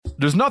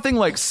There's nothing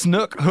like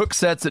snook hook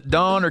sets at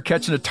dawn or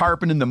catching a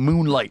tarpon in the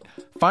moonlight.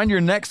 Find your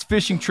next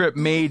fishing trip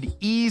made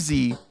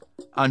easy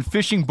on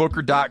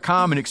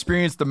fishingbooker.com and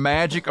experience the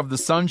magic of the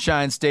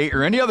Sunshine State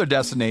or any other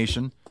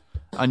destination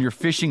on your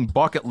fishing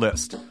bucket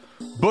list.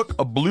 Book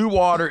a blue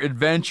water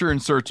adventure in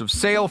search of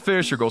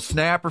sailfish or go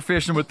snapper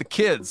fishing with the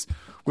kids.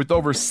 With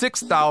over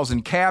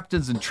 6,000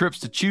 captains and trips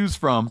to choose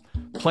from,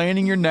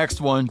 planning your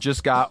next one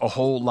just got a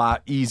whole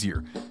lot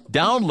easier.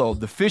 Download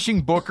the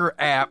Fishing Booker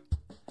app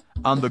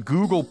on the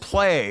Google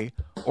Play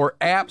or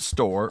App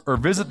Store or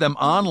visit them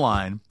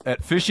online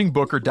at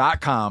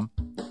fishingbooker.com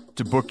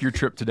to book your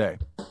trip today.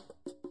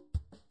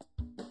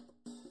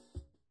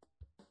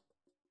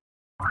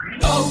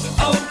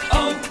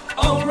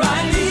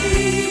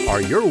 O'Reilly.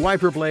 Are your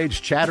wiper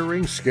blades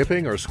chattering,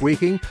 skipping, or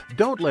squeaking?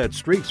 Don't let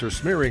streaks or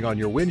smearing on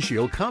your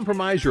windshield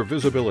compromise your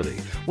visibility.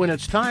 When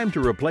it's time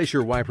to replace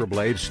your wiper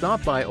blades,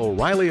 stop by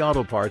O'Reilly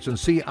Auto Parts and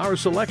see our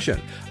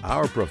selection.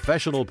 Our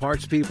professional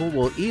parts people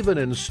will even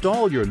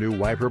install your new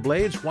wiper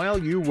blades while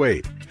you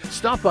wait.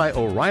 Stop by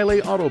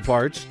O'Reilly Auto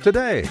Parts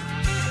today.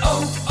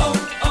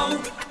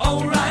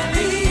 O'Reilly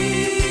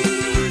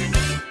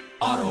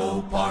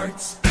Auto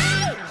Parts.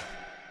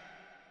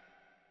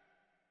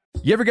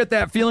 You ever get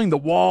that feeling the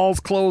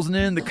walls closing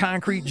in, the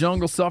concrete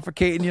jungle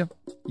suffocating you?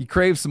 You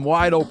crave some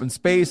wide open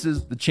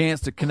spaces, the chance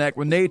to connect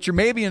with nature,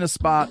 maybe in a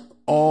spot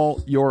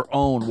all your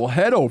own. Well,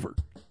 head over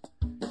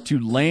to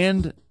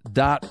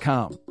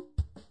land.com.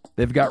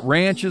 They've got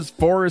ranches,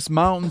 forests,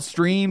 mountains,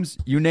 streams,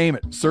 you name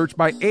it. Search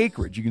by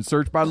acreage. You can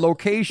search by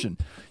location.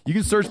 You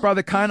can search by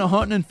the kind of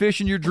hunting and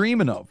fishing you're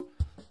dreaming of.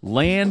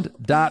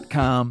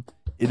 Land.com.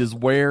 It is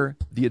where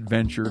the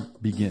adventure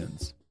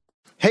begins.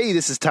 Hey,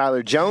 this is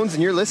Tyler Jones,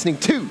 and you're listening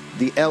to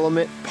the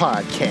Element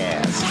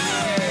Podcast.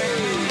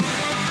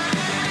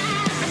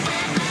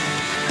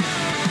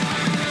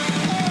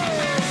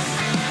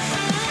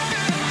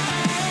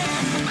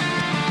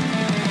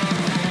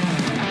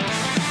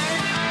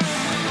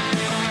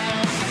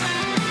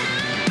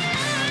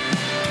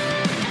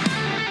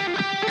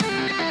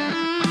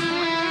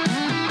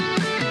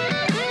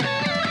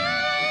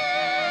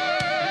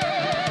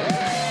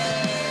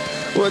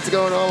 What's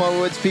going on, my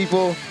woods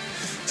people?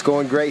 It's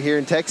going great here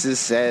in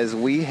Texas as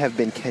we have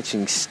been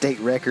catching state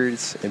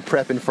records and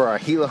prepping for our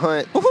Gila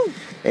hunt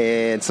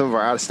and some of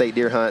our out-of-state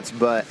deer hunts.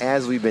 But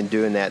as we've been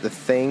doing that, the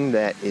thing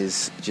that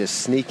is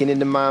just sneaking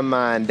into my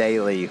mind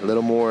daily, a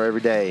little more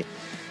every day,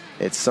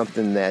 it's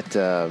something that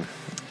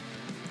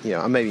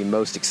I'm maybe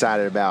most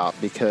excited about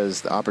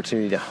because the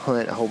opportunity to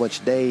hunt a whole bunch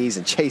of days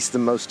and chase the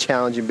most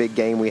challenging big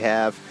game we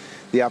have,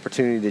 the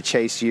opportunity to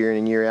chase year in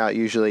and year out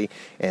usually,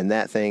 and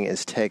that thing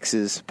is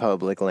Texas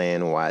public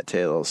land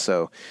whitetails.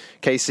 So,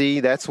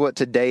 KC, that's what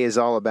today is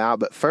all about.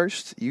 But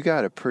first, you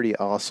got a pretty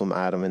awesome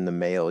item in the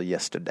mail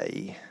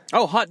yesterday.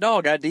 Oh, hot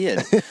dog, I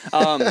did.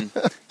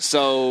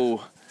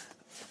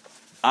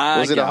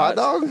 Was it a hot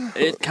dog?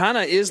 It kind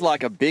of is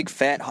like a big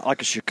fat,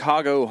 like a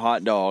Chicago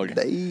hot dog.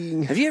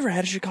 Dang. Have you ever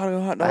had a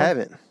Chicago hot dog? I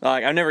haven't.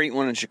 Like, I've never eaten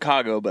one in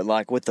Chicago, but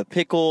like with the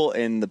pickle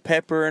and the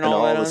pepper and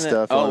all that the on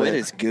stuff it. Oh, on it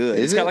is good.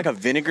 Is it's it? got like a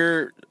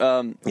vinegar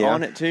on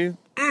it too.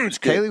 It's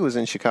good. Kaylee was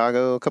in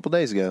Chicago a couple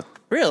days ago.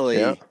 Really?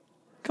 Yeah.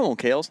 Come on,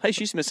 Kales. Hey,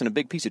 she's missing a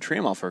big piece of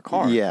trim off her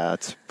car. Yeah,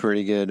 it's a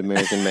pretty good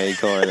American-made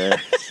car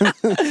there.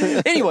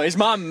 Anyways,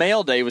 my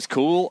mail day was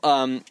cool.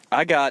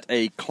 I got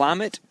a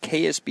Climate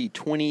KSB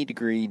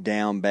 20-degree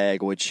down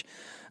bag, which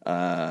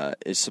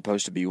is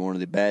supposed to be one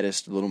of the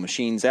baddest little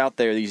machines out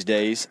there these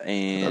days.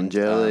 And I'm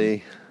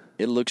jelly.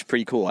 It looks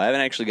pretty cool. I haven't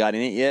actually got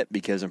in it yet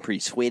because I'm pretty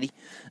sweaty.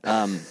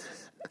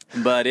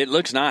 But it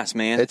looks nice,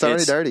 man. It's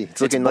already dirty. It's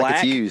looking black,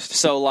 like it's used.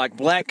 So, like,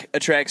 black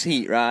attracts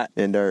heat, right?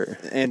 And dirt.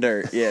 And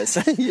dirt, yes.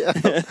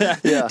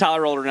 Yeah.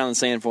 Tyler rolled around in the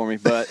sand for me.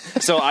 But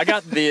so I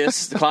got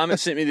this. The Climate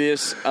sent me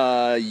this.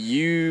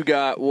 You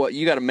got what?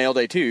 You got a mail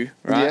day too,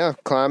 right? Yeah.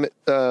 Climate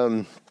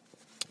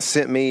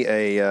sent me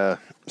a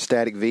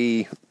Static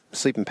V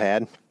sleeping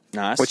pad.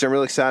 Nice. Which I'm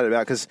really excited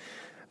about because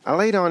I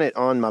laid on it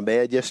on my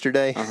bed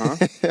yesterday,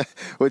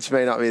 which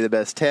may not be the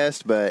best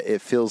test, but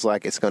it feels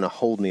like it's going to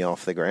hold me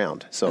off the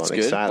ground. So That's I'm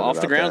good. excited Off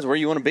about the ground is that. where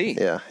you want to be.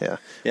 Yeah.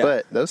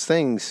 But those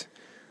things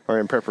are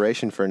in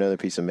preparation for another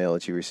piece of mail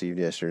that you received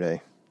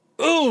yesterday.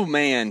 Oh,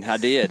 man, I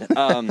did.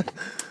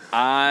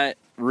 I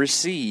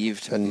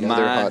received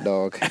Another hot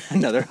dog.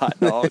 Another hot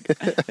dog.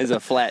 It's a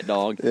flat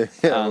dog.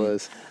 Yeah, it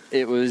was.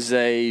 It was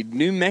a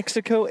New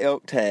Mexico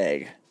elk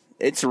tag.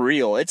 It's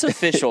real. It's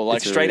official.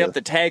 Like, straight real. up,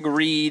 the tag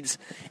reads,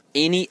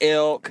 any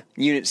elk,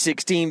 Unit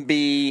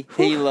 16B,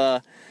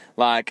 Gila.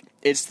 Like,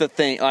 it's the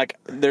thing. Like,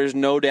 there's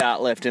no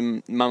doubt left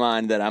in my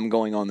mind that I'm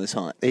going on this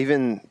hunt.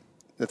 Even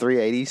the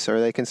 380s,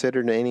 are they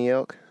considered any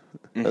elk?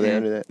 Are they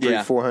under that?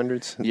 Yeah.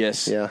 400s?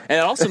 Yes. Yeah. And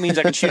it also means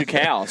I can shoot a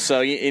cow.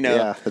 So, you know.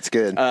 Yeah, that's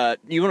good.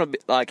 You want to,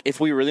 like, if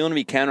we really want to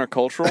be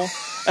countercultural,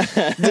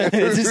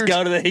 just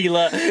go to the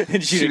Gila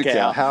and shoot a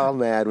cow. How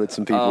mad would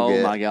some people get?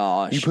 Oh, my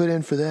gosh. You put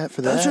in for that,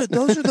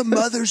 Those are the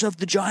mothers of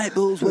the giant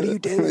bulls. What are you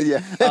doing? Yeah.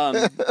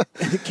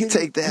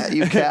 Take that,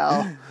 you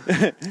cow.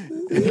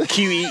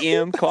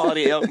 QEM,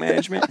 Quality Elk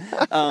Management.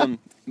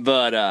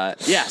 But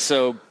yeah,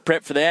 so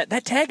prep for that.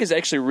 That tag is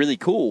actually really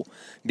cool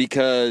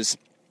because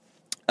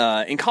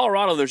in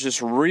Colorado there's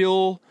this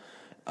real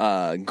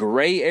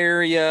gray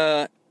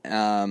area,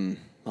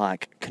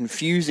 like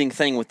confusing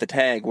thing with the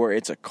tag where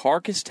it's a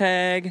carcass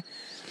tag,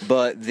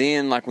 but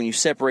then like when you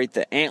separate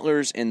the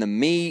antlers and the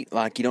meat,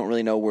 like you don't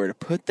really know where to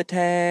put the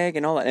tag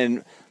and all that.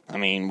 And I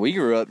mean, we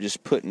grew up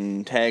just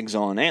putting tags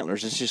on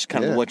antlers. It's just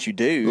kind of what you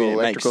do. Little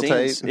it makes electrical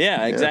sense. tape.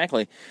 Yeah,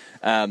 exactly.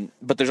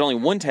 But there's only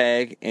one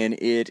tag, and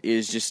it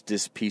is just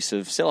this piece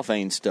of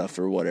cellophane stuff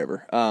or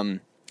whatever.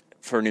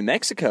 For New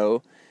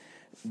Mexico,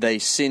 they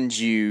send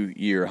you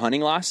your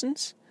hunting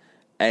license,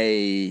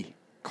 a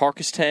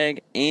carcass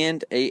tag,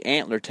 and a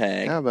antler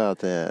tag. How about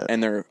that?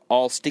 And they're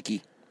all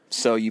sticky.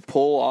 So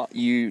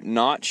you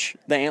notch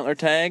the antler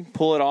tag,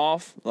 pull it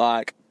off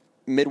like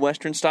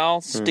Midwestern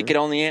style, stick it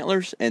on the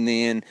antlers, and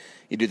then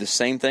you do the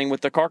same thing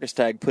with the carcass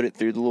tag, put it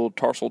through the little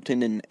tarsal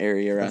tendon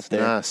area right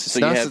there. Nice. It's so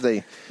nice that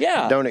they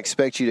don't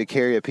expect you to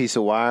carry a piece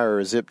of wire or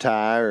a zip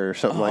tie or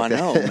something like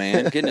that. I know,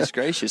 man. Goodness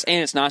gracious.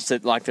 And it's nice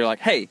that they're like,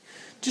 hey,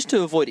 just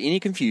to avoid any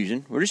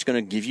confusion, we're just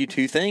going to give you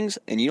two things,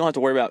 and you don't have to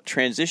worry about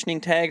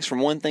transitioning tags from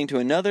one thing to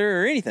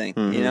another or anything,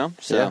 you know?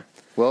 So, yeah.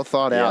 Well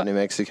thought out, New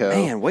Mexico.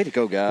 Man, way to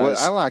go, guys. What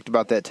I liked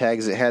about that tag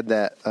is it had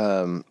that,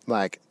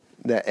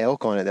 that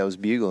elk on it that was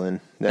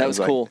bugling. That was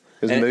cool.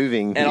 It was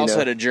moving. And also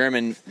had a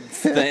German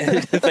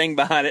thing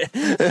behind it.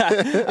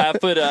 I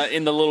put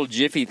in the little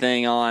Jiffy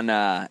thing on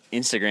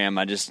Instagram,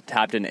 I just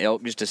typed in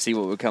elk just to see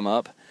what would come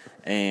up.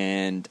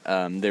 And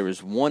there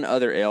was one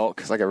other elk.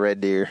 It's like a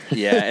red deer.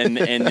 Yeah, and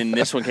then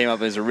this one came up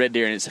as a red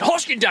deer, and it said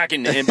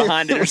Hoskendeichen and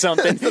behind it or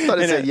something. I thought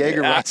it said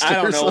Jägermeister. I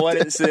don't know what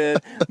it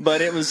said, but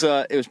it was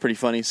pretty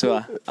funny,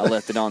 so I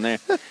left it on there.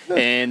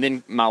 And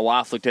then my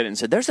wife looked at it and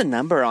said, "There's a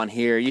number on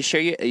here. You sure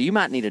you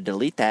might need to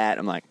delete that?"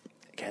 I'm like,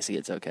 Cassie,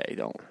 it's okay.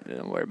 Don't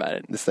worry about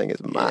it. This thing is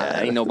mine.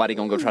 Yeah, ain't nobody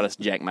gonna go try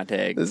to jack my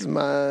tag. This is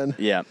mine.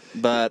 Yeah,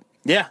 but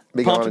yeah,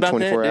 be gone in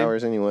 24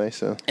 hours anyway.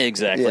 So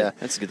exactly. Yeah.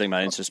 That's a good thing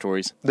about Insta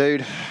stories,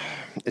 dude.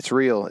 It's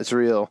real. It's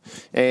real,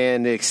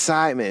 and the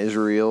excitement is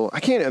real. I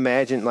can't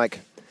imagine. Like,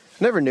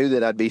 never knew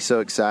that I'd be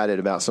so excited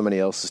about somebody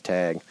else's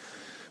tag,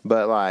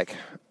 but like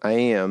I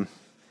am.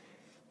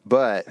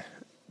 But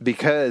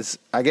because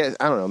I guess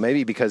I don't know.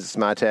 Maybe because it's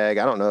my tag.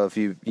 I don't know if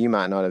you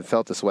might not have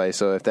felt this way.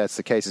 So if that's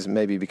the case, it's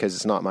maybe because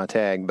it's not my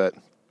tag. But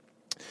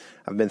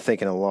I've been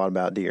thinking a lot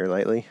about deer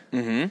lately,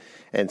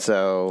 and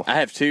so I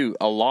have too.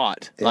 A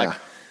lot. Yeah. Like.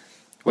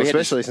 Well,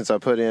 especially since I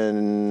put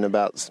in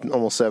about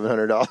almost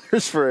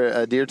 $700 for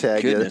a deer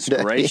tag. Goodness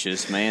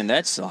gracious, man.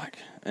 That's like,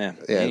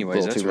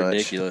 anyways, that's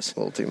ridiculous. A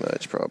little too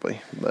much, probably.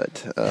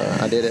 But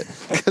I did it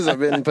because I've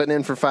been putting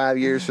in for 5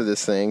 years for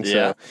this thing.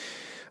 So,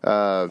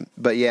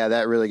 but yeah,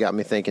 that really got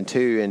me thinking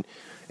too.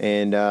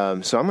 And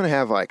so I'm going to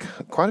have like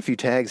quite a few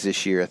tags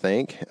this year, I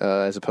think,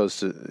 as opposed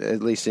to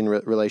at least in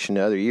relation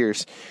to other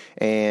years.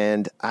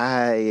 And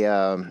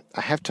I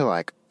have to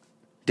like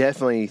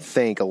definitely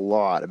think a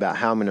lot about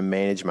how I'm going to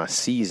manage my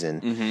season.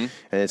 And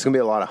it's going to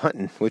be a lot of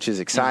hunting, which is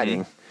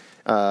exciting.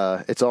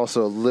 It's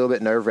also a little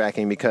bit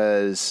nerve-wracking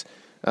because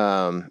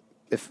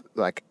if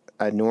like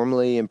I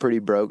normally am pretty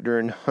broke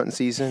during hunting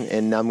season,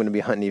 and now I'm going to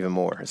be hunting even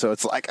more. So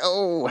it's like,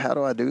 oh, how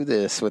do I do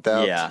this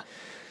without,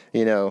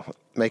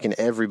 making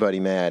everybody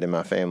mad in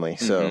my family?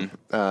 So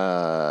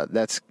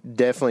that's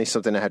definitely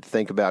something I have to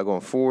think about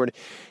going forward.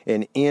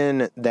 And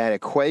in that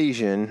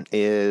equation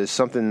is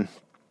something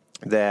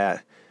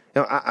that,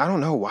 I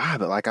don't know why,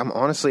 but like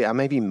I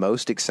may be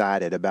most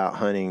excited about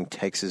hunting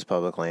Texas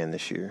public land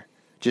this year,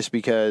 just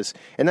because.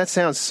 And that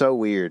sounds so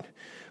weird,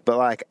 but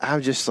like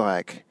I'm just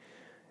like,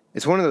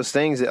 it's one of those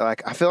things that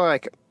like I feel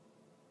like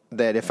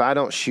that if I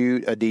don't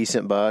shoot a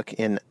decent buck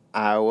in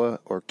Iowa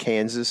or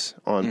Kansas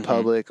on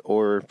public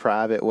or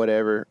private,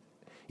 whatever,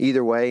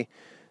 either way,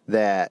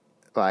 that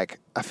like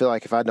I feel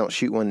like if I don't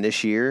shoot one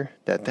this year,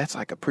 that's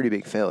like a pretty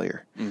big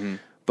failure.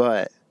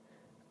 But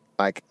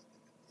like.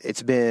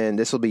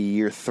 This will be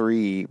year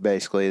 3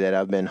 basically that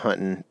I've been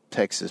hunting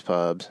Texas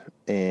pubs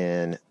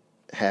and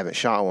haven't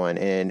shot one.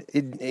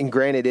 And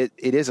granted,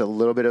 it is a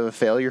little bit of a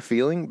failure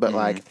feeling, but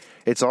like,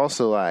 it's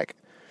also like,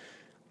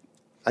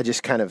 I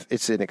just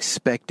it's an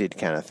expected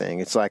kind of thing.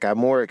 It's like I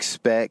more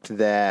expect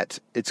that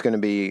it's going to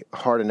be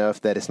hard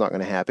enough that it's not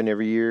going to happen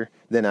every year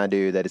than I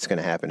do that it's going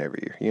to happen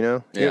every year, you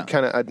know? Yeah.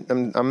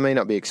 I may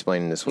not be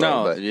explaining this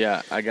well. No, but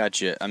yeah, I got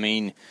you. I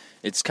mean,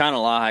 it's kind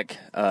of like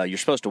you're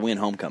supposed to win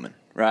homecoming,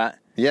 right?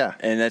 Yeah.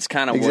 And that's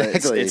kind of what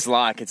it's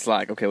like. It's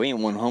like, okay, we ain't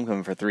won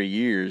homecoming for 3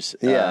 years.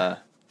 Yeah.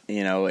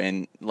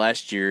 And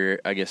last year,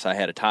 I guess I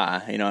had a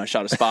tie. I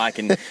shot a spike,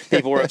 and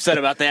people were upset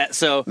about that.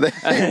 So they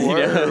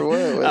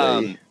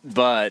were.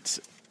 But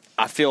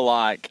I feel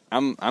like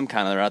I'm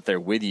kind of right there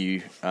with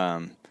you.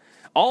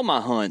 All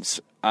my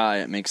hunts I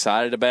am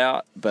excited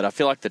about, but I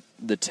feel like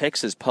the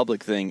Texas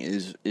public thing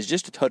is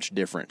just a touch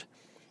different.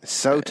 It's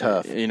so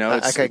tough.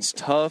 It's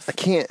tough.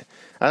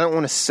 I don't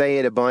want to say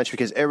it a bunch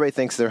because everybody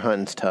thinks their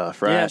hunting's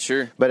tough, right? Yeah,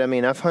 sure. But I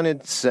mean, I've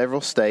hunted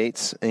several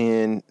states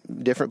in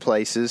different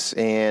places,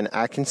 and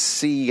I can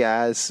see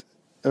guys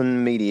on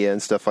the media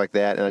and stuff like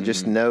that, and I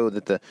just know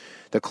that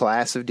the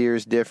class of deer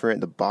is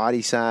different, the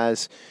body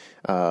size,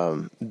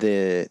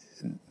 the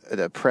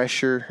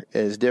pressure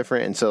is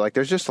different, and so like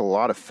there's just a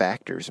lot of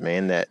factors,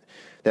 man, that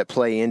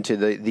play into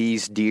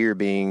these deer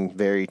being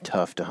very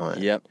tough to hunt.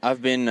 Yep,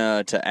 I've been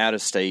to out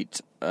of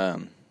state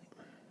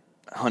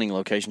hunting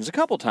locations a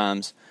couple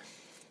times,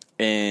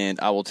 and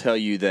I will tell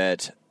you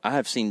that I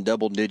have seen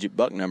double-digit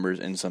buck numbers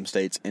in some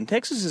states, and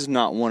Texas is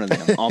not one of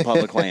them on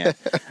public land.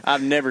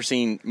 I've never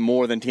seen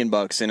more than 10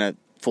 bucks in a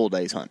full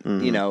day's hunt.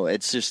 You know,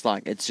 it's just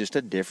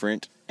a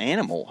different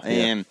animal.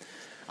 And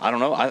I don't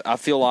know, I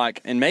feel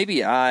like, and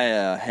maybe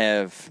I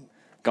have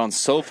gone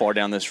so far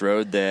down this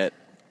road that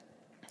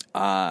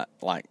I'm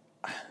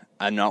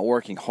not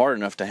working hard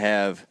enough to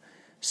have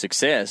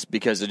success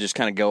because I just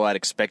kind of go out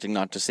expecting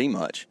not to see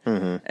much.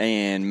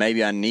 And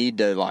maybe I need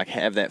to like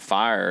have that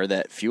fire,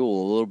 that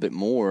fuel a little bit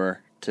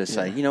more to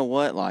say, you know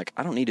what, like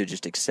I don't need to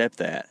just accept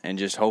that and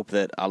just hope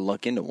that I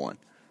luck into one.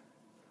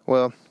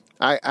 Well,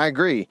 I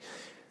agree.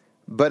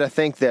 But I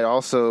think that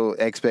also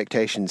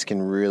expectations can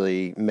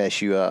really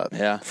mess you up.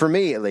 Yeah. For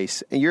me, at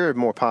least. You're a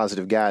more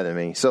positive guy than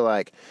me. So,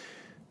 like,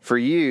 for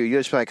you, you're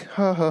just like,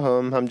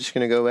 I'm just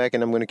going to go back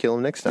and I'm going to kill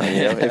him next time.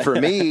 You know? And for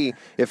me,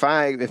 if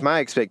my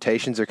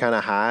expectations are kind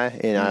of high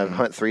and I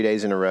hunt 3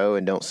 days in a row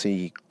and don't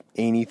see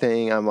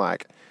anything, I'm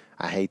like,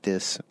 I hate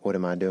this. What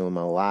am I doing with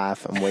my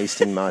life? I'm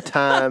wasting my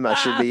time. I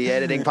should be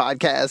editing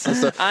podcasts and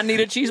stuff. I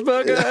need a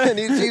cheeseburger. I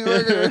need a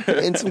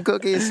cheeseburger and some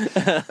cookies.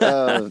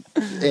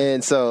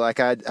 And so, like,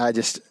 I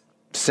just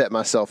set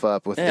myself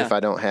up with if I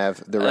don't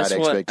have the right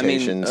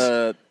expectations.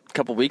 A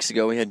couple weeks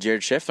ago, we had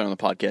Jared Scheffler on the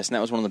podcast, and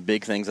that was one of the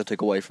big things I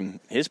took away from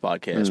his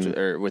podcast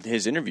or with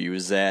his interview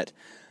is that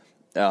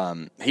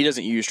he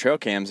doesn't use trail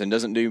cams and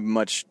doesn't do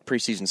much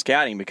preseason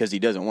scouting because he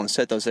doesn't want to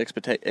set those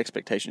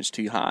expectations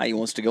too high. He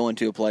wants to go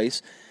into a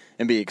place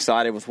and be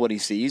excited with what he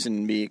sees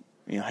and be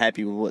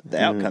happy with what the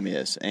outcome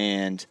is.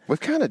 And we've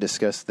kind of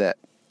discussed that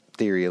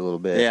theory a little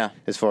bit.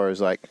 As far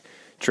as like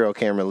trail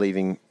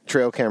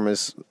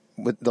cameras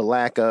with the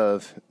lack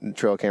of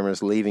trail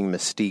cameras leaving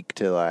mystique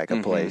to like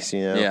a place,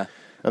 Yeah.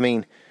 I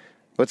mean,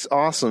 what's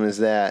awesome is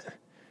that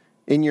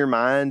in your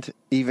mind,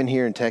 even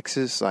here in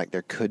Texas, like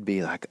there could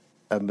be like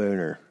a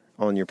booner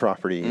on your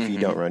property if you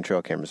don't run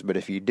trail cameras. But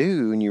if you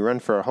do and you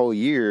run for a whole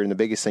year and the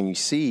biggest thing you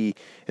see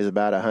is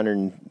about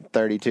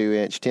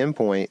 132-inch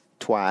 10-point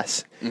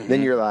twice,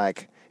 then you're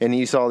like, and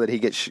you saw that he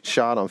gets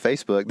shot on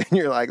Facebook, then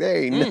you're like,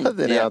 there ain't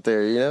nothing out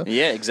there, you know?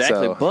 Yeah,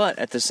 exactly. So, but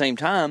at the same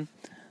time,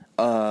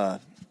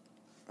 hunting,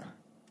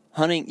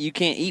 you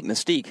can't eat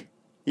mystique.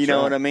 You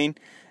know what I mean?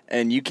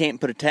 And you can't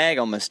put a tag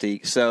on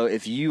mystique. So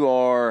if you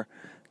are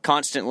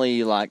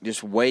constantly like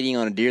just waiting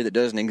on a deer that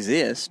doesn't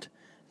exist,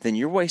 then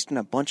you're wasting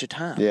a bunch of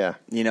time. Yeah.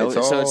 You know,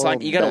 so it's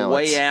like you got to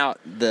weigh out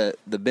the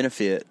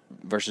benefit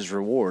versus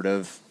reward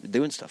of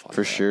doing stuff like that.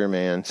 For sure,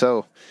 man.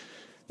 So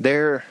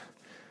this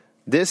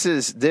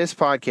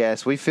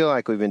podcast, we feel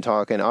like we've been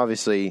talking,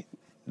 obviously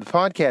the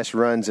podcast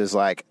runs as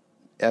like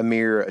a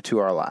mirror to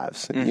our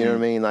lives. You know what I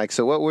mean? Like,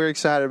 so what we're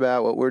excited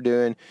about, what we're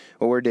doing,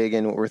 what we're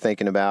digging, what we're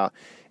thinking about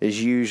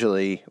is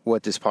usually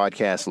what this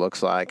podcast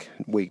looks like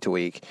week to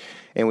week.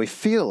 And we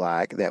feel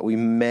like that we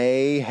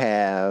may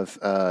have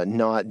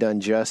not done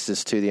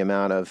justice to the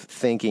amount of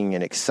thinking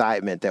and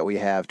excitement that we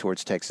have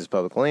towards Texas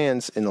public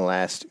lands in the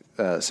last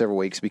several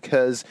weeks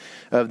because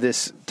of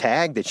this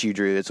tag that you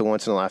drew. It's a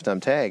once-in-a-lifetime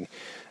tag.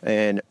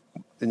 And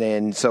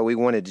so we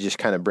wanted to just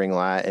kind of bring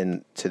light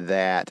into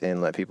that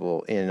and let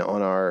people in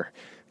on our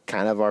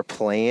kind of our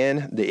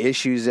plan, the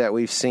issues that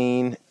we've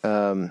seen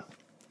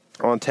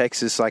on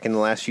Texas like in the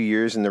last few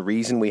years and the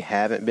reason we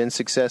haven't been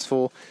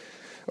successful,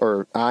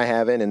 or I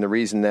haven't, and the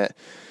reason that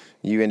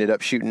you ended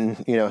up shooting,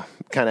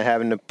 kind of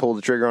having to pull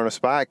the trigger on a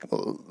spike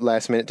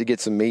last minute to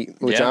get some meat,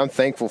 which I'm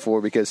thankful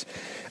for because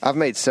I've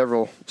made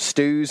several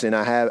stews and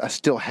I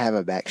still have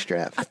a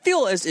backstrap. I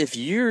feel as if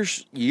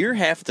your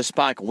half of the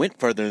spike went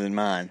further than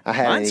mine. I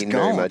haven't eaten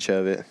very much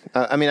of it.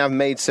 I mean, I've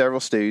made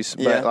several stews,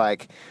 but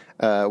like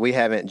we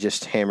haven't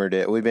just hammered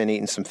it. We've been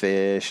eating some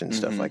fish and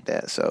stuff like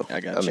that. So I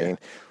got you. mean,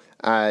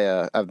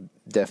 I've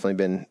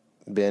definitely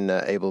been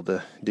able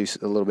to do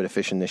a little bit of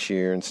fishing this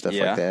year and stuff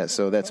like that.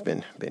 So that's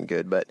been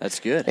good. But that's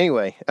good.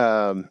 Anyway,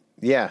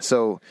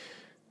 so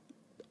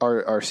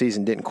our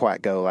season didn't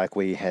quite go like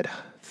we had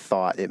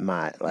thought it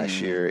might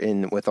last year.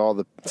 And with all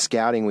the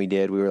scouting we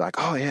did, we were like,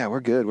 oh yeah, we're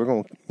good. We're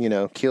going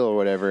to, kill or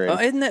whatever.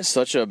 And isn't that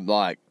such a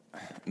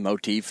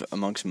motif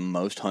amongst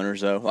most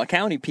hunters though? Like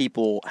how many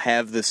people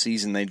have the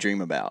season they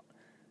dream about?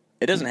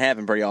 It doesn't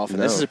happen pretty often.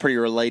 No. This is a pretty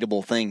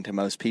relatable thing to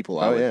most people,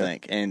 I would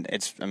think. And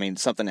it's,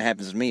 something that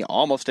happens to me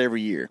almost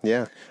every year.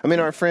 Yeah. I mean,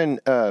 our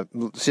friend,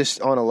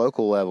 just on a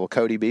local level,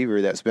 Cody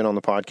Beaver, that's been on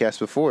the podcast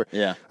before.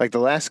 Yeah. Like the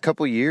last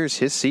couple of years,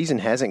 his season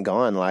hasn't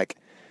gone like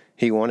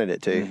he wanted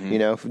it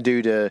to,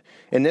 due to,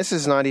 and this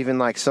is not even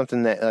like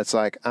something that's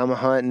like, I'm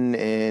hunting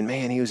and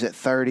man, he was at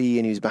 30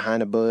 and he was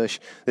behind a bush.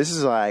 This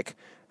is like,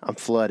 I'm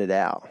flooded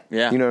out.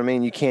 Yeah. You know what I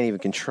mean? You can't even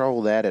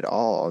control that at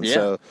all. And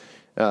so,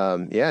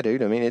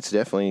 dude, I mean, it's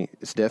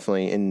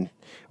definitely, and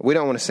we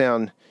don't want to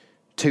sound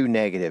too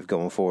negative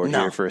going forward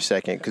here for a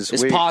second, because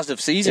it's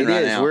positive season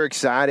right now. We're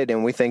excited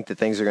and we think that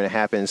things are going to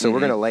happen. So we're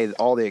going to lay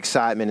all the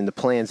excitement and the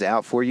plans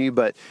out for you.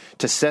 But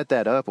to set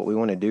that up, what we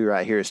want to do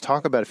right here is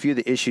talk about a few of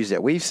the issues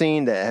that we've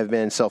seen that have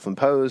been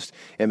self-imposed,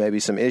 and maybe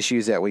some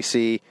issues that we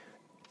see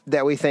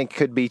that we think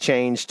could be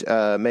changed,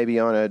 maybe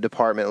on a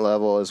department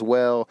level as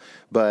well.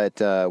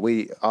 But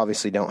we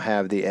obviously don't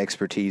have the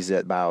expertise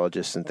that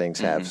biologists and things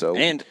have. So,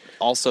 and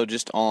also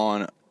just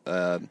on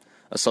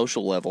a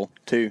social level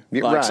too,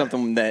 like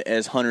something that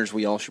as hunters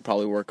we all should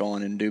probably work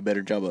on and do a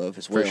better job of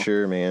as well. For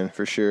sure, man,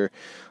 for sure.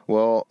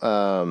 Well,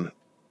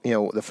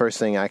 the first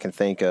thing I can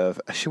think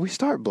of, should we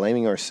start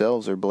blaming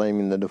ourselves or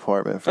blaming the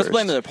department first? Let's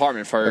blame the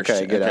department first.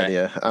 Okay, good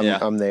idea.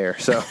 I'm there.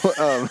 So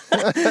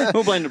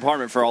we'll blame the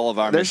department for all of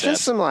our There's mishaps.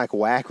 just some like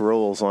whack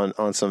rules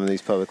on some of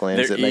these public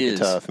lands that make it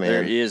tough, man.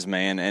 There is,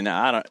 man, and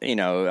I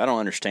don't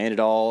understand it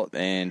all,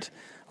 and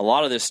a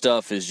lot of this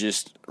stuff is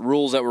just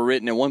rules that were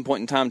written at one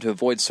point in time to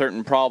avoid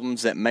certain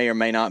problems that may or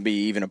may not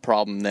be even a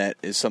problem that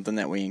is something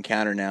that we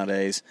encounter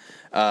nowadays.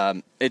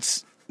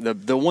 It's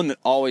the one that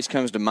always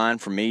comes to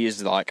mind for me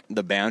is like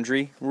the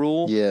boundary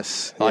rule.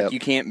 Yes. Like you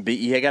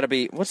got to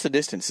be, what's the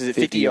distance? Is it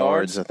 50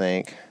 yards? I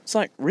think. It's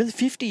like, really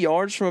 50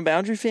 yards from a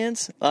boundary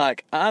fence?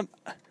 Like,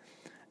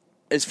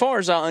 as far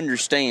as I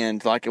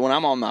understand, like when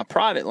I'm on my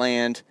private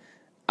land,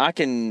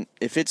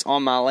 if it's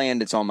on my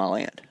land, it's on my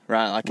land,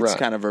 right? Like it's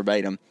kind of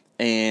verbatim.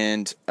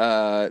 And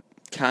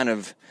kind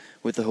of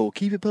with the whole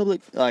keep it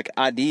public like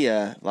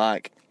idea,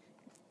 like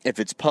if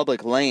it's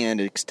public land,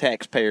 it's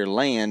taxpayer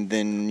land,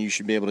 then you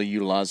should be able to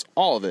utilize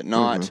all of it,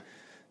 not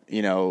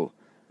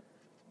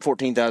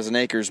 14,000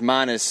 acres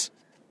minus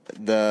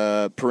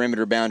the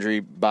perimeter boundary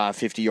by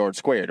 50 yards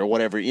squared or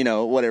whatever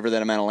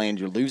that amount of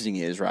land you're losing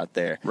is right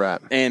there. Right.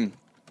 And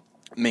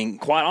I mean,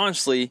 quite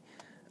honestly,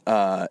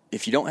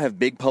 if you don't have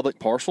big public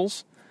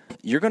parcels,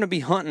 you're going to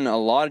be hunting a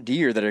lot of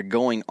deer that are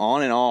going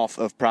on and off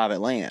of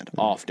private land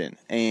often.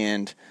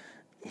 And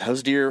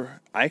those deer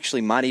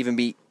actually might even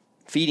be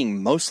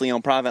feeding mostly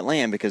on private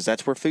land because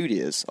that's where food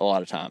is a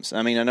lot of times.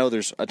 I mean, I know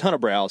there's a ton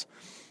of browse,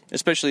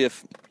 especially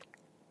if,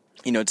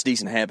 it's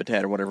decent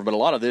habitat or whatever. But a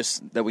lot of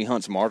this that we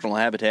hunt's marginal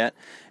habitat,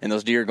 and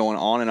those deer are going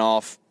on and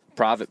off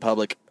private,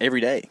 public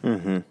every day.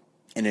 Mm-hmm.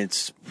 And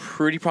it's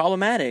pretty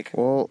problematic.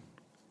 Well,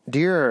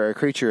 deer are a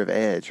creature of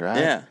edge, right?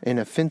 Yeah. And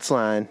a fence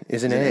line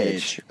is an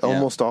edge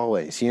almost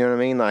always. You know what I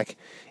mean? Like,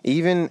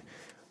 even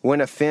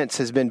when a fence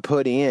has been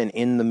put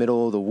in the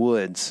middle of the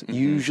woods,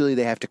 usually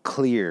they have to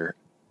clear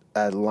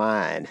a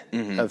line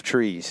of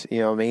trees. You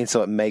know what I mean?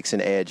 So it makes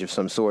an edge of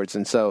some sorts.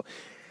 And so,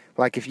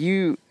 like, if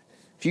you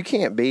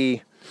can't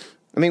be...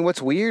 I mean,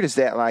 what's weird is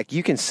that, like,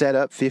 you can set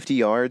up 50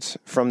 yards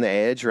from the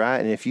edge, right?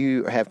 And if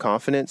you have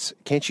confidence,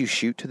 can't you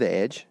shoot to the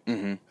edge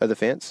of the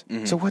fence?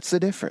 So what's the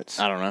difference?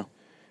 I don't know.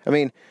 I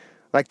mean,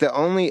 like the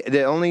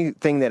only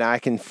thing that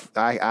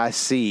I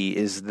see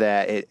is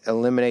that it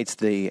eliminates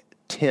the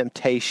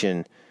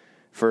temptation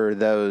for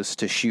those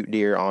to shoot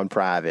deer on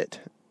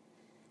private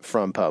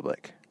from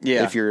public.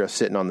 Yeah. If you're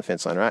sitting on the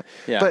fence line, right?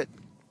 Yeah. But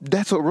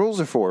that's what rules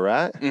are for,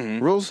 right?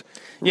 Rules.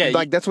 Yeah.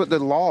 Like that's what the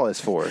law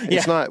is for.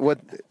 It's not what,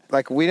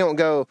 like, we don't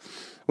go,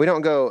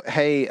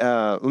 hey,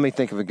 let me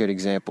think of a good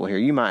example here.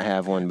 You might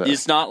have one, but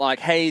it's not like,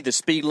 hey, the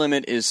speed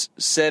limit is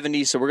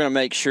 70, so we're going to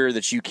make sure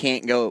that you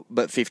can't go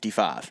but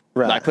 55.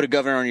 Right. Like, put a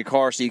governor on your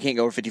car so you can't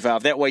go over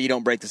 55. That way you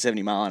don't break the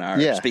 70 mile an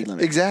hour speed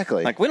limit.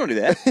 Exactly. Like, we don't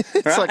do that.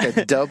 It's like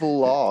a double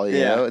law, you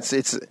know?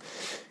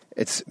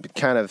 It's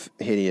kind of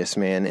hideous,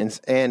 man.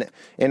 And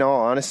in all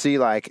honesty,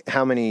 like,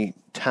 how many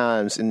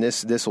times, and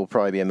this will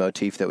probably be a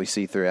motif that we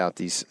see throughout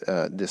these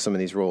some of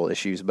these rural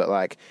issues, but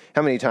like,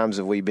 how many times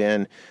have we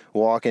been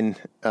walking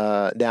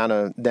down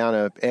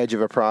a edge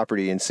of a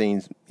property and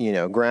seen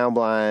ground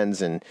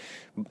blinds and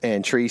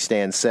tree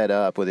stands set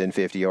up within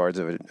 50 yards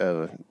of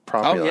a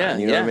property line?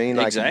 You know what I mean?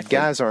 Like, exactly.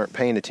 Guys aren't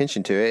paying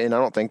attention to it, and I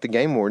don't think the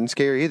game wardens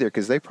care either,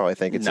 because they probably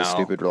think it's a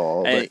stupid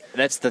law. But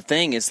that's the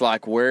thing. It's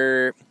like,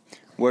 where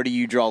do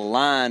you draw the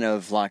line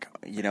of, like,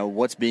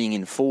 what's being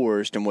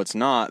enforced and what's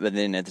not? But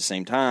then at the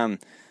same time,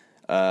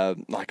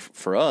 like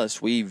for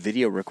us, we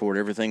video record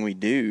everything we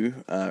do,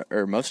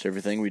 or most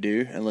everything we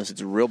do, unless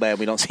it's real bad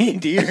we don't see any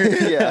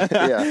deer.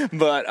 yeah.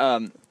 But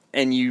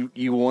and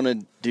you want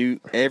to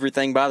do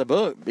everything by the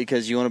book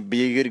because you want to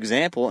be a good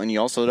example, and you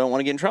also don't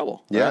want to get in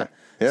trouble. Yeah. Right?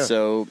 Yeah.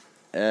 So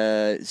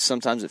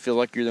sometimes it feels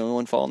like you're the only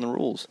one following the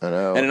rules. I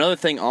know. And another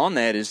thing on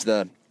that is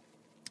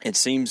it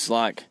seems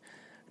like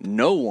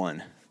no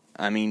one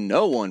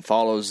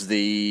follows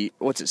the,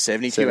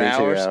 72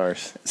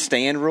 hours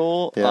stand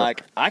rule. Yeah.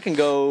 Like, I can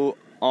go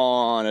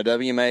on a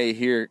WMA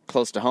here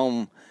close to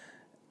home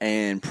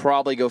and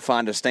probably go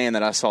find a stand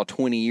that I saw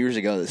 20 years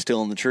ago that's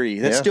still in the tree.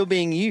 That's still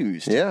being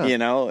used. Yeah.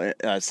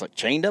 It's like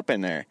chained up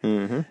in there.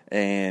 Mm-hmm.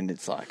 And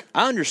it's like,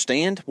 I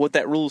understand what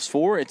that rule's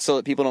for. It's so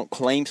that people don't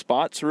claim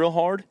spots real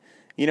hard,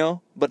 But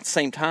at the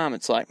same time,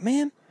 it's like,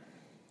 man,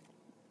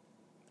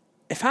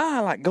 if I,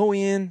 like, go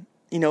in,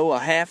 a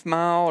half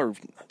mile or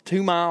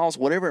 2 miles,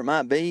 whatever it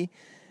might be,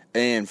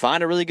 and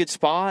find a really good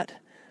spot,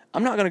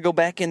 I'm not going to go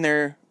back in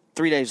there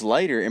 3 days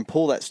later and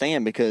pull that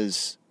stand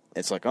because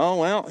it's like, oh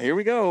well, here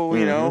we go.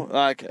 You know,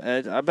 like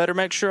I better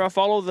make sure I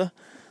follow the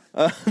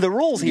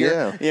rules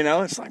here.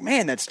 Yeah. It's like,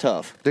 man, that's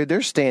tough. Dude,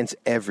 there's stands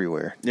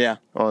everywhere. Yeah.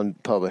 On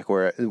public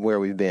where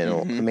we've been.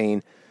 I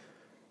mean,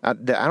 I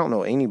don't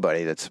know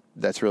anybody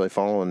that's really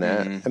following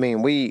that. I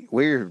mean,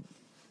 we're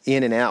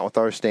in and out with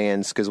our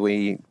stands because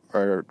we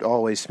are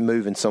always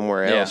moving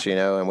somewhere else,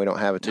 and we don't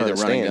have a ton of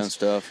running gun stands.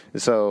 stuff.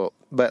 So,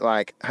 but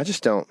like, I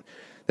just don't.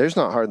 There's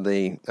not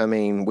hardly. I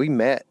mean, we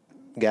met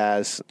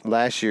guys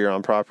last year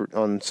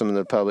on some of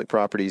the public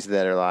properties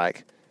that are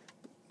like,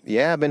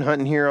 yeah, I've been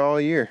hunting here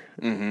all year.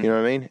 You know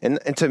what I mean?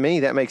 And to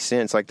me, that makes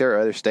sense. Like, there are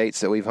other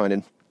states that we've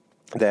hunted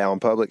that on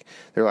public.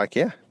 They're like,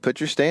 yeah, put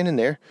your stand in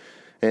there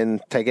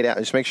and take it out.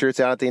 Just make sure it's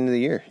out at the end of the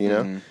year,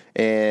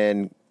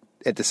 And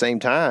at the same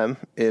time,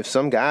 if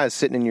some guy is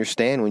sitting in your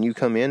stand when you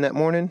come in that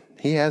morning,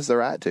 he has the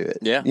right to it.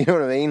 Yeah. You know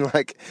what I mean?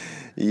 Like,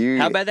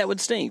 how bad that would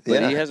stink,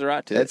 but he has the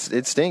right to it.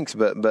 It stinks,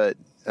 but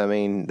I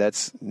mean,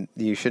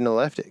 you shouldn't have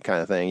left it,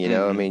 kind of thing.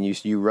 I mean,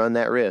 you run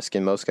that risk,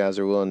 and most guys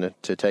are willing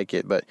to take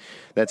it. But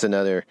that's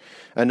another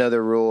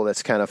rule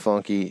that's kind of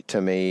funky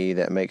to me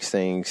that makes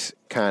things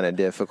kind of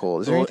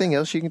difficult. Is there anything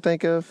else you can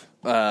think of?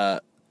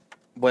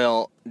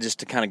 Well, just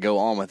to kind of go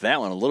on with that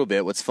one a little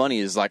bit, what's funny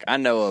is, like, I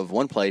know of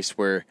one place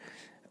where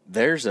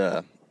there's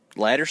a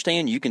ladder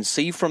stand you can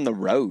see from the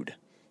road.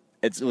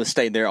 It was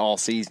stayed there all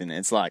season.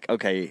 It's like,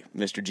 okay,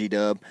 Mr.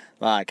 G-Dub,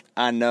 like,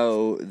 I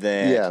know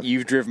that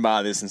you've driven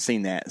by this and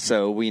seen that,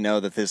 so we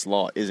know that this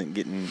law isn't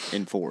getting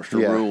enforced or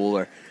rule.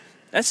 Or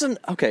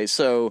okay,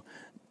 so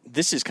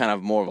this is kind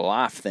of more of a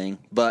life thing,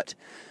 but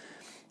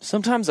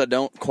sometimes I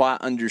don't quite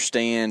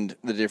understand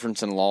the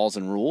difference in laws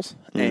and rules,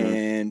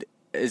 and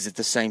is it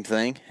the same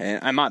thing?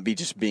 And I might be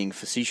just being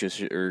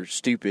facetious or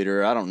stupid,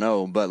 or I don't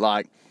know, but,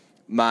 like,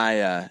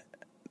 my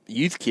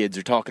youth kids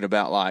are talking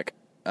about, like,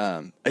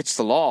 it's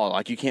the law,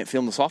 like, you can't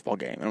film the softball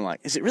game. And I'm like,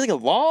 is it really a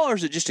law, or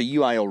is it just a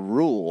UIL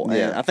rule?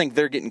 Yeah. And I think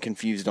they're getting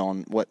confused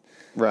on what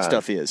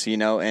stuff is,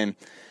 and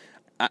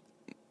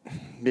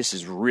this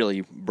is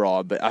really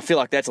broad, but I feel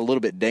like that's a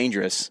little bit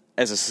dangerous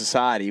as a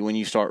society when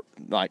you start,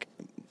 like,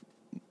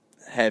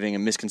 having a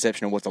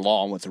misconception of what's the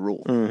law and what's the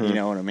rule. You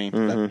know what I mean?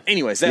 But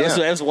anyways, that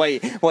was way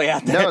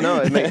out there.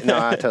 No,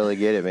 I totally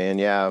get it, man.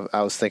 Yeah,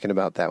 I was thinking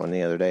about that one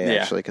the other day,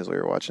 actually, because we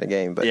were watching a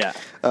game. But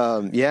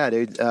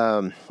dude.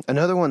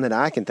 Another one that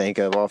I can think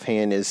of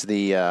offhand is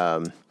the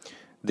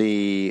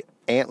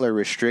antler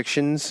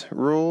restrictions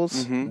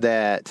rules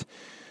that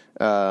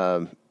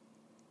have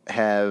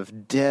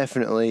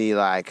definitely,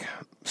 like,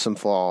 some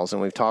flaws,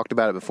 and we've talked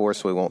about it before,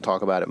 so we won't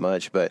talk about it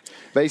much. But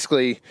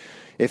basically,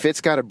 if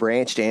it's got a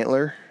branched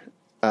antler,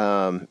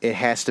 it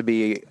has to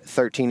be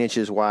 13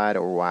 inches wide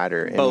or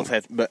wider.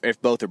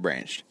 If both are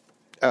branched.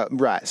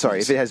 Right. Sorry.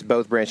 If it has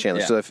both branched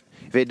antlers. So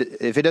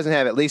if it doesn't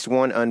have at least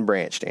one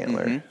unbranched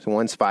antler, so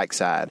one spike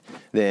side,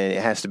 then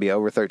it has to be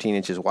over 13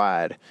 inches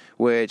wide,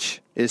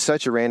 which is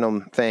such a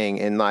random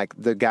thing. And, like,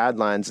 the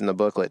guidelines in the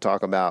booklet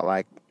talk about,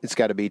 like, it's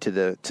got to be to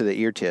the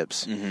ear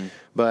tips.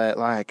 But,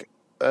 like,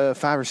 a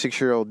 5 or 6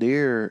 year old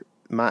deer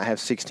might have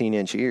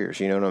 16-inch ears.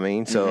 You know what I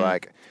mean? So,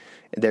 like,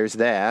 there's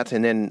that.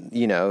 And then,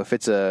 if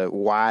it's a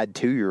wide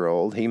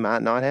 2-year-old, he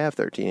might not have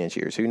 13-inch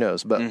ears. Who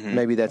knows? But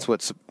maybe that's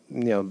what's,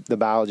 the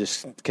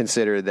biologists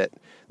consider that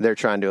they're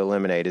trying to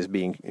eliminate as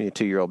being a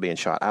 2-year-old being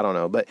shot. I don't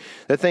know. But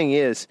the thing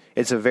is,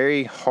 it's a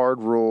very hard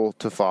rule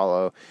to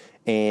follow.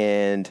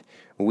 And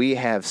we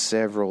have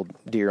several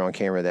deer on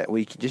camera that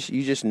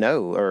you just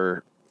know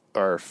are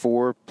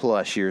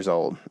 4+ years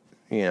old,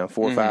 4,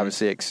 5, or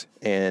 6.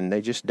 And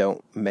they just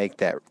don't make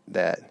that.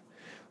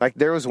 Like,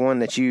 there was one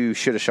that you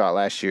should have shot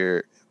last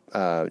year.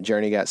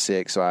 Journey got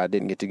sick, so I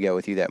didn't get to go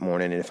with you that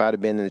morning. And if I'd have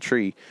been in the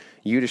tree,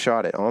 you'd have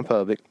shot it on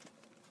public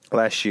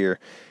last year.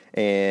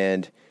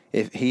 And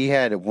if he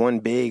had one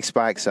big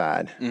spike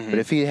side, but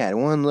if he had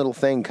one little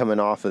thing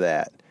coming off of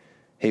that,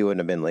 he wouldn't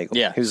have been legal.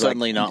 Yeah, he was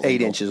suddenly like not 8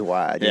 legal. inches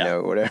wide,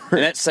 whatever.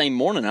 And that same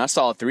morning, I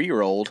saw a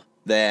 3-year-old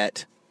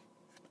that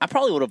I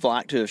probably would have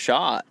liked to have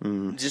shot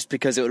just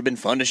because it would have been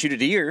fun to shoot a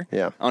deer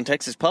on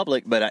Texas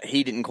Public, but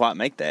he didn't quite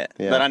make that.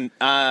 Yeah. But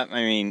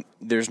I mean,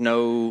 there's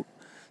no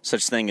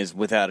such thing as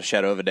without a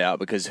shadow of a doubt,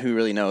 because who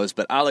really knows?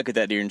 But I look at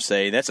that deer and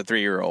say, that's a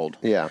 3-year-old.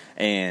 Yeah.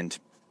 And,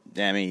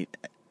 I mean,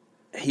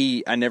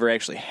 I never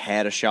actually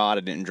had a shot.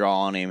 I didn't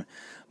draw on him,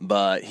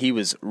 but he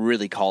was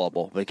really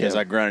callable because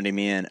I grunted him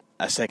in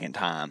a second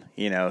time,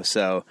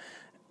 so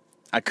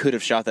I could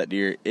have shot that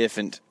deer if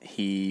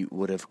he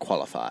would have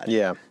qualified.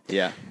 Yeah.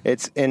 Yeah.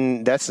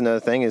 And that's another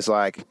thing is,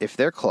 like, if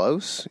they're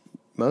close,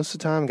 most of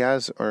the time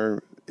guys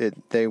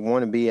they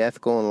want to be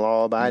ethical and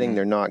law abiding.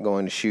 They're not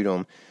going to shoot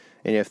them.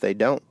 And if they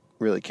don't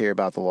really care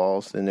about the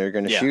laws, then they're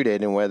going to shoot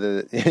it. And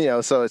whether,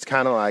 so it's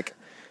kind of like,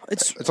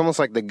 it's almost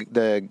like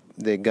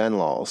the gun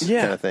laws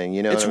kind of thing.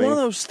 You know it's what I mean? One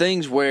of those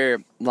things where,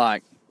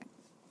 like,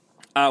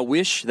 I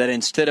wish that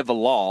instead of a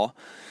law,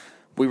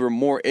 we were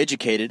more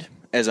educated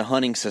as a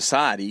hunting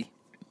society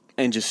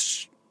and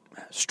just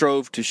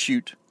strove to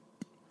shoot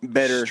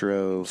better.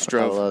 Strove.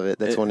 I love it.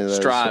 That's one of those.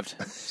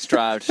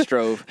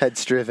 Strove. Had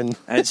striven.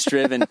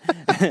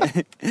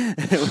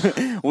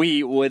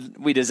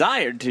 We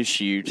desired to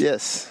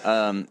shoot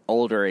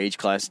older age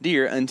class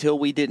deer until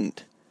we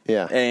didn't.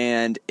 Yeah.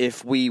 And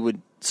if we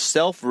would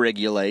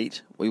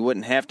self-regulate, we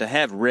wouldn't have to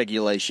have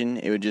regulation.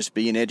 It would just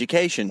be an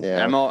education.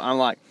 Yeah.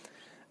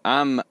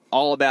 I'm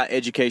all about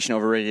education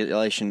over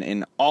regulation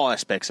in all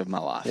aspects of my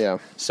life. Yeah.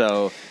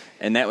 So,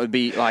 and that would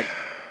be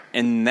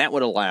and that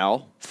would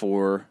allow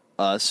for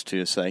us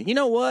to say, you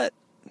know what?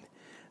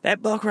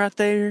 That buck right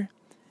there,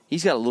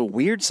 he's got a little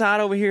weird side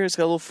over here. It's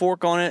got a little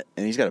fork on it,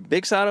 and he's got a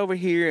big side over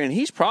here, and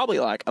he's probably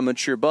like a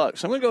mature buck.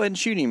 So I'm going to go ahead and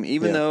shoot him,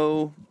 even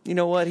though, you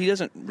know what, he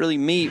doesn't really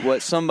meet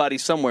what somebody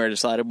somewhere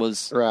decided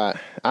was. Right.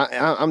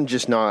 I'm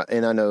just not,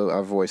 and I know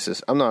I've voiced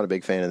this, I'm not a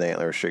big fan of the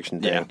antler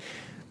restriction thing. Yeah.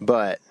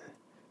 But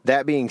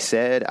that being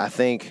said, I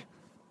think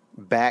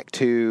back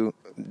to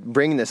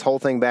bringing this whole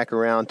thing back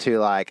around to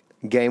like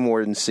game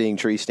wardens seeing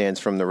tree stands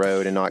from the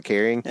road and not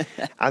caring,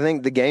 I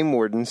think the game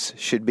wardens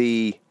should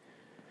be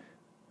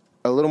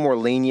a little more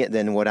lenient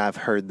than what I've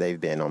heard they've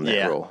been on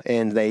that rule.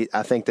 And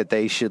I think that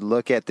they should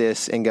look at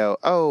this and go,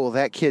 oh,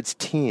 that kid's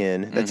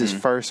 10. That's his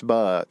first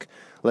buck.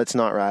 Let's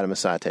not write him a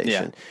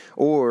citation. Yeah.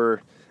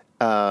 Or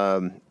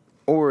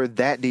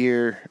that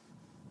deer,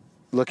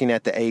 looking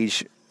at the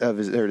age of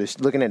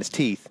looking at his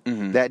teeth,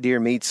 that deer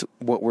meets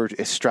what we're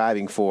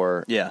striving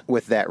for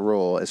with that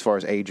rule as far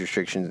as age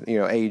restrictions,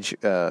 age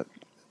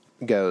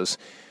goes.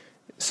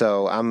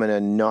 So I'm going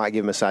to not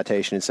give him a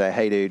citation and say,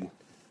 hey, dude,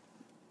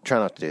 try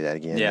not to do that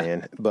again,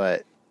 man.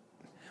 But,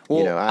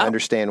 I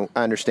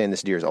understand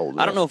this deer's old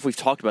enough. I don't know if we've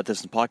talked about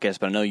this in the podcast,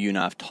 but I know you and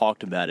I have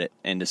talked about it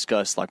and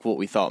discussed like what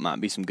we thought might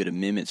be some good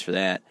amendments for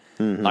that.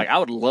 Mm-hmm. Like, I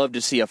would love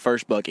to see a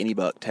first buck, any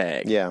buck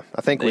tag. Yeah,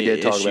 I think we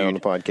did talk about it on the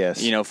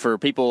podcast. For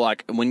people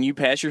like when you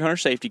pass your hunter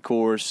safety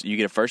course, you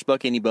get a first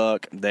buck, any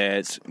buck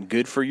that's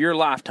good for your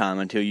lifetime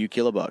until you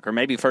kill a buck, or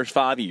maybe first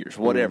 5 years,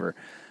 whatever,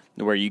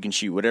 where you can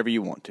shoot whatever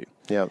you want to.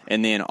 Yeah.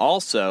 And then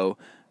also,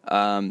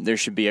 there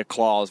should be a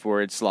clause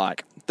where it's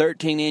like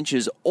 13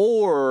 inches,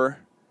 or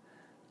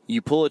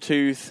you pull a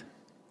tooth,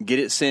 get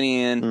it sent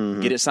in,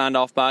 get it signed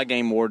off by a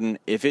game warden.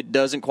 If it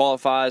doesn't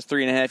qualify as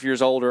 3.5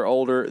 years old or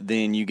older,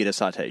 then you get a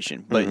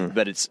citation.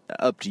 But it's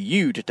up to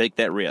you to take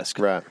that risk.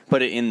 Right.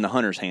 Put it in the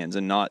hunter's hands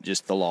and not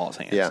just the law's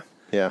hands. Yeah,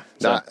 yeah.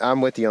 So,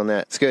 I'm with you on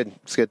that. It's good.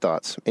 It's good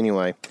thoughts.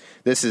 Anyway,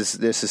 this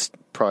is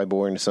probably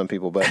boring to some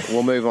people, but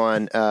we'll move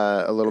on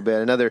a little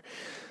bit. Another,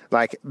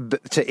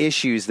 to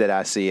issues that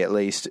I see, at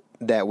least,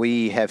 that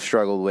we have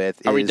struggled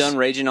with. Are we done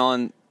raging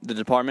on the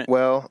department?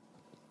 Well,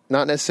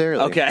 not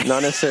necessarily. Okay.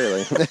 Not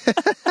necessarily.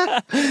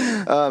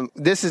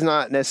 This is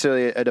not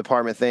necessarily a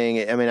department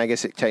thing. I mean, I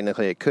guess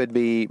technically it could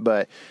be,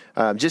 but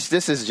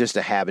this is just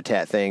a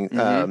habitat thing,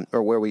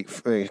 or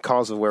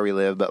cause of where we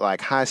live. But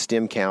like high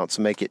stem counts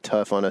make it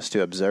tough on us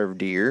to observe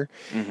deer,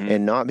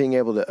 and not being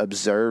able to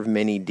observe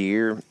many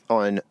deer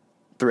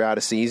throughout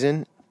a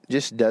season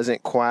just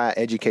doesn't quite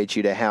educate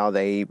you to how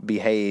they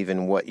behave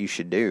and what you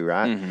should do,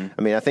 right?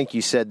 I mean, I think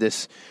you said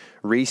this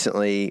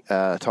recently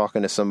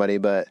talking to somebody,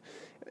 but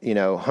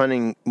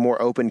hunting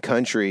more open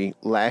country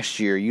last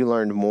year, you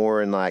learned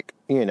more in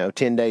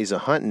 10 days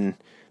of hunting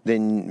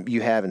than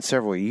you have in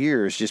several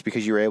years, just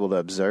because you were able to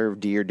observe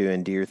deer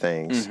doing deer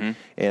things.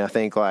 And I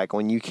think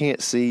when you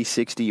can't see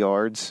 60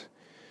 yards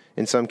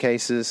in some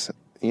cases,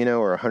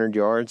 or 100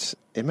 yards,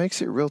 it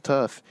makes it real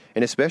tough.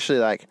 And especially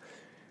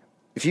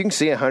if you can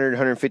see 100,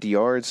 150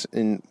 yards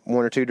in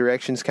one or two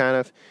directions,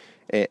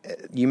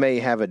 you may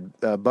have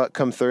a buck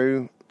come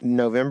through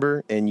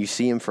November and you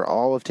see him for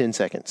all of 10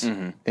 seconds,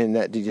 and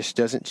that just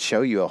doesn't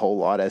show you a whole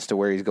lot as to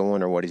where he's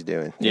going or what he's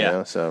doing.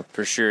 So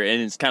for sure.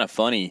 And it's kind of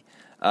funny,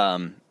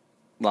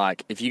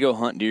 if you go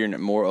hunt deer in a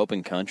more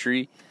open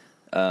country,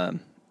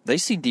 they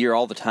see deer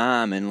all the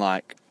time and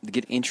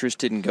get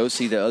interested and go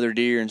see the other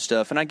deer and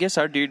stuff. And I guess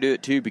our deer do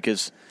it too,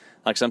 because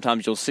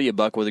sometimes you'll see a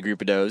buck with a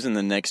group of does and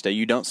the next day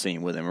you don't see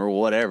him with him or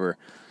whatever.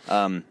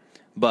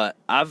 But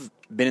I've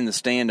been in the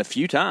stand a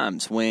few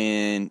times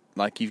when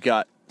you've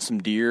got some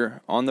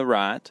deer on the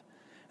right,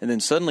 and then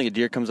suddenly a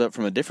deer comes up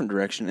from a different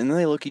direction, and then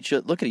they look at each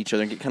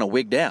other and get kind of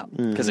wigged out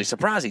because they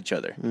surprise each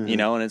other, and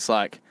it's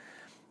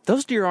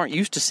those deer aren't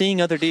used to seeing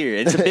other deer.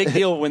 It's a big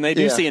deal when they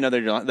do see another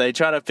deer. They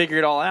try to figure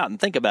it all out and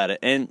think about it,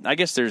 and I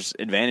guess there's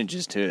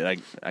advantages to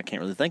it. I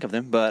can't really think of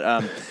them,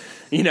 but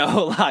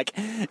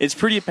it's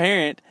pretty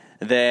apparent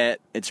that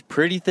it's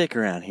pretty thick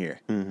around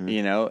here,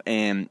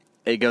 and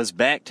it goes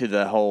back to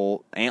the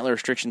whole antler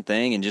restriction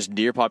thing and just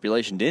deer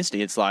population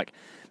density. It's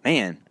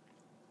man,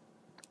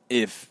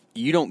 if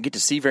you don't get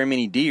to see very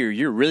many deer,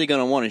 you're really going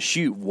to want to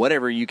shoot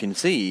whatever you can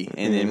see.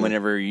 And then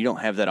whenever you don't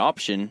have that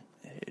option,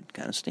 it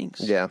kind of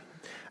stinks. Yeah.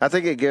 I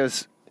think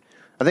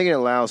it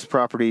allows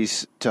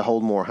properties to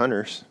hold more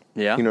hunters.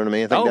 Yeah. You know what I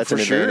mean? I think that's an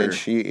advantage.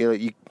 Sure.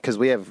 Because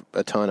we have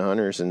a ton of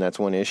hunters, and that's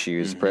one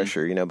issue is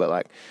pressure,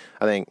 but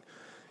I think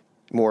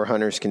more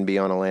hunters can be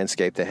on a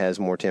landscape that has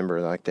more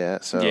timber like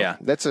that. So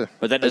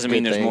but that doesn't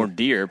mean there's more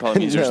deer. It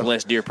probably means there's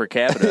less deer per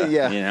capita.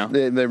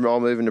 They're all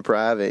moving to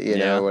private, you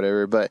know,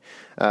 whatever. But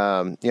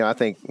I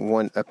think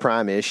a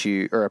prime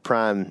issue or a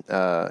prime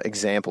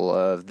example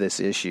of this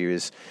issue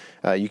is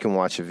you can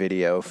watch a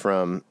video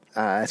from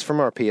it's from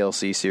our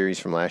PLC series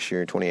from last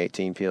year in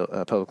 2018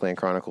 Public Land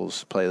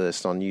Chronicles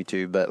playlist on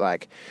YouTube. But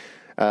like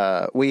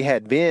we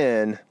had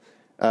been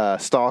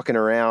stalking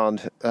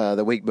around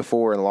the week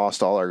before and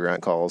lost all our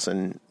grunt calls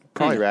and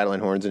probably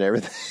rattling horns and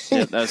everything.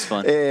 Yeah, that was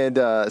fun.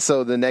 And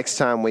so the next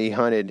time we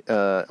hunted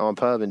on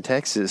pub in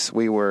Texas,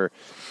 we were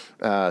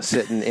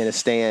sitting in a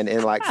stand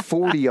and like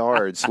 40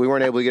 yards, we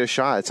weren't able to get a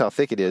shot. That's how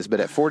thick it is. But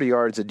at 40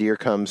 yards, a deer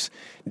comes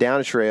down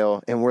a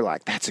trail and we're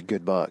like, that's a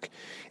good buck.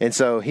 And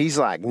so he's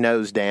like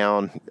nose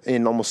down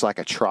in almost like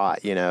a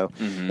trot, you know,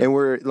 and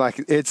we're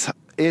like, it's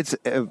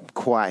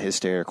quite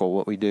hysterical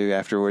what we do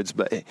afterwards.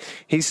 But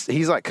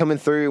he's like coming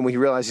through and we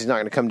realize he's not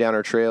going to come down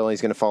our trail and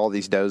he's going to follow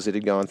these does that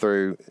had gone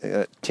through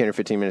 10 or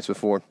 15 minutes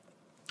before.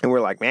 And we're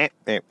like, and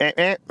then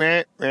I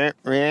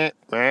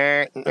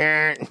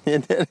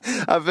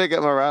pick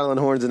up my rattling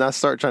horns and I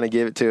start trying to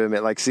give it to him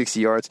at like 60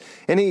 yards.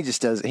 And he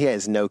just he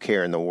has no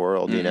care in the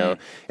world, you know?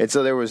 And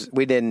so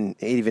we didn't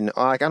even,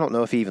 like, I don't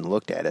know if he even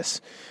looked at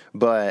us,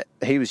 but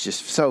he was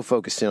just so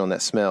focused in on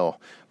that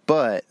smell.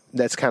 But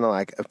that's kind of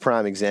like a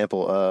prime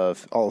example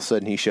of all of a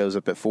sudden he shows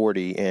up at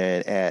 40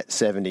 and at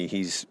 70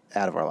 he's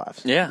out of our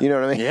lives. Yeah. You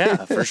know what I mean?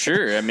 Yeah, for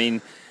sure. I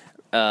mean,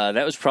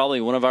 that was probably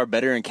one of our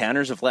better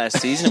encounters of last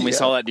season, and we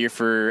saw that deer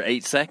for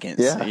 8 seconds.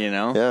 Yeah, you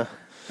know,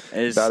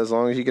 about as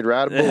long as you could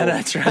ride a bull.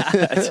 That's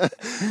right.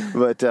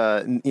 But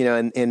you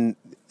know,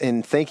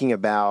 in thinking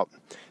about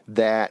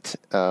that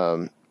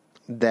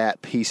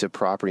that piece of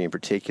property in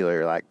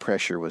particular, like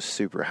pressure was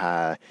super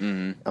high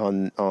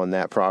on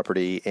that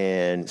property,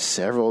 and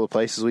several of the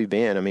places we've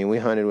been. I mean, we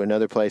hunted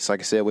another place. Like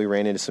I said, we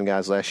ran into some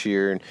guys last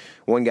year, and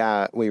one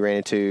guy we ran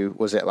into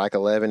was at like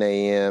 11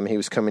 a.m. He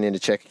was coming in to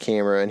check a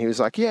camera, and he was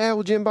like, "Yeah,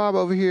 well, Jim Bob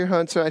over here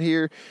hunts right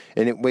here."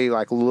 And we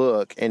like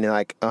look, and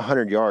like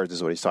 100 yards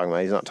is what he's talking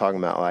about. He's not talking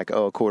about like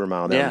a quarter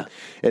mile down. Yeah.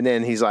 And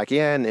then he's like,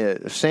 "Yeah,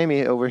 and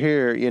Sammy over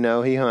here, you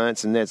know, he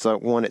hunts, and that's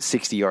like one at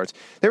 60 yards."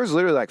 There was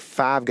literally like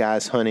 5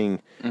 guys hunting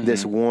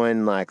this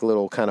one like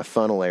little kind of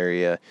funnel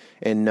area,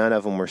 and none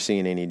of them were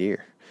seeing any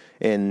deer.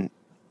 And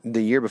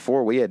the year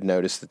before, we had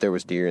noticed that there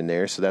was deer in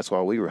there, so that's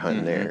why we were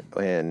hunting there.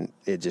 And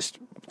it just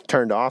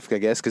turned off, I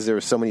guess, because there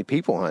were so many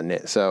people hunting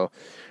it. So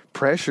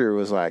pressure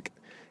was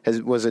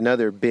was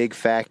another big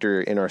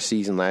factor in our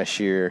season last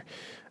year.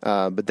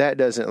 But that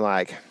doesn't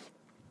I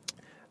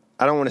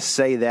don't want to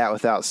say that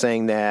without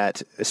saying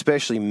that,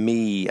 especially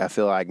me, I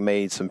feel like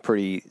made some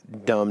pretty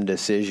dumb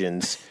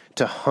decisions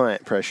to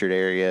hunt pressured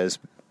areas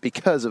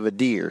because of a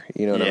deer.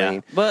 You know what I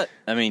mean? But,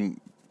 I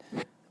mean,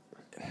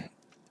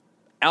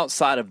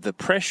 outside of the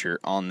pressure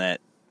on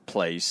that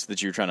place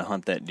that you're trying to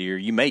hunt that deer,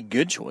 you made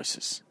good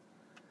choices.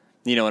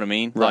 You know what I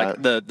mean?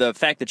 Right. Like the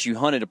fact that you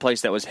hunted a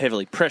place that was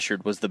heavily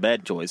pressured was the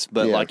bad choice.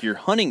 But like your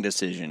hunting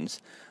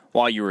decisions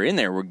while you were in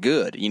there were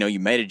good. You know,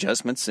 you made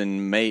adjustments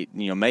and made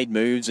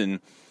moves, and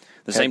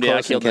the same day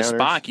I killed the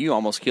spike, you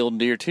almost killed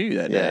deer too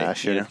that day. Yeah, I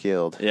should have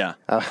killed. Yeah.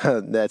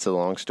 That's a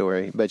long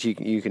story, but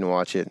you can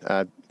watch it.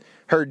 I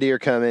heard deer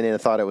coming and I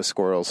thought it was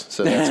squirrels,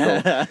 so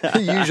that's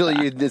cool.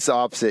 Usually it's the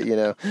opposite, you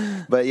know.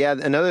 But yeah,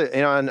 another,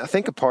 you know, and I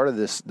think a part of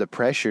this, the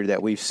pressure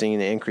that we've seen,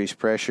 the increased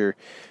pressure,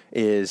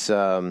 is, you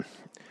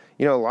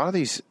know, I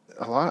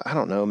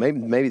don't know,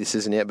 maybe this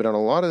isn't it, but on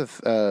a lot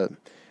of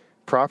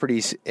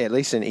properties, at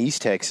least in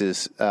East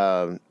Texas,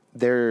 the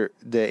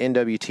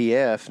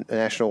NWTF,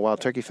 National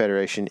Wild Turkey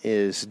Federation,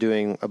 is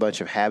doing a bunch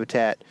of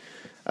habitat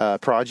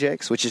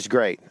projects, which is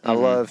great. I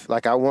love,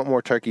 I want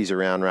more turkeys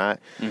around, right?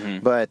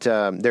 But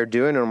they're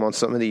doing them on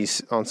some of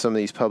these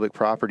public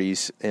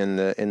properties in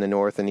the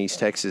North and East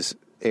Texas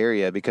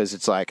area, because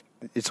it's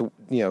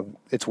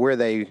where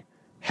they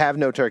have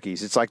no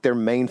turkeys. It's like their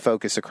main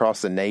focus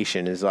across the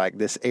nation is like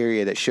this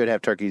area that should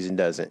have turkeys and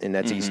doesn't, and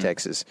that's East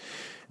Texas,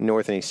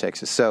 North and East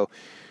Texas. So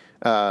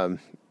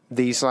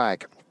these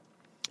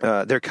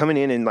they're coming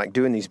in and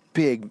doing these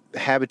big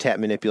habitat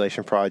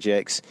manipulation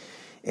projects,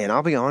 and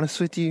I'll be honest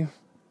with you,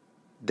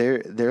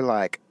 they're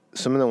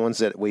some of the ones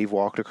that we've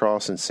walked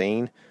across and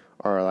seen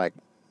are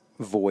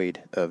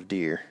void of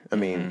deer. I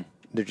mean,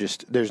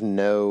 there's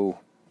no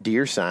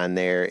deer sign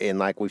there,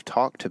 and we've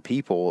talked to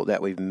people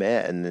that we've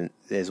met and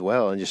as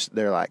well, and just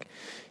they're like,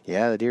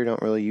 yeah, the deer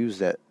don't really use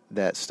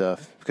that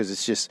stuff, because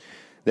it's just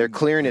they're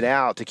clearing it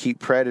out to keep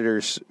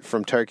predators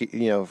from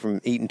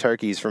from eating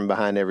turkeys from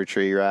behind every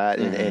tree, right?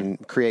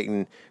 And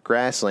creating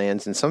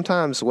grasslands. And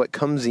sometimes what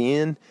comes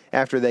in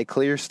after they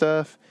clear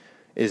stuff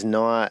is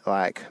not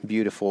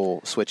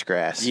beautiful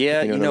switchgrass.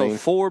 Yeah, you know,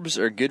 forbs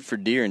are good for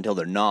deer until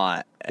they're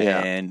not.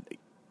 Yeah. And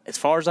as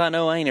far as I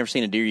know, I ain't never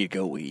seen a deer eat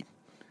goat weed.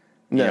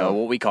 No. You know,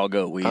 what we call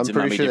goat weeds. I'm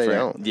pretty sure they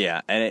don't.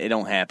 Yeah, and it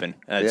don't happen.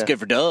 It's good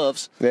for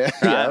doves, right?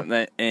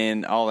 Yeah.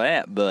 And all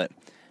that, but...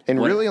 And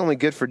really only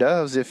good for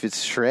doves if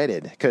it's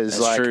shredded, because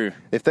true.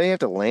 If they have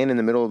to land in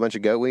the middle of a bunch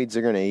of goat weeds,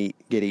 they're going to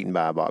get eaten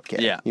by a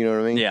bobcat. Yeah. You know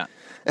what I mean? Yeah.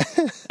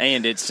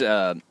 And it's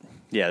they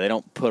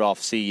don't put off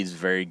seeds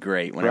very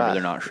great whenever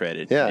they're not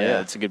shredded. Yeah,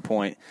 that's a good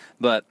point.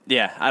 But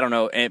yeah, I don't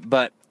know.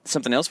 But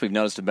something else we've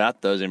noticed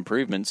about those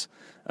improvements,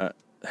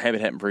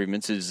 habitat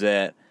improvements, is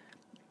that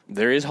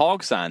there is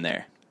hog sign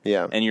there.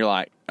 Yeah. And you're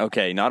like,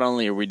 okay, not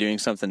only are we doing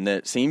something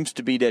that seems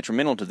to be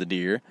detrimental to the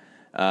deer,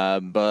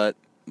 but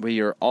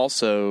we are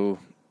also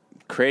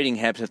creating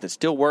habitat that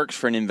still works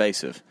for an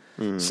invasive.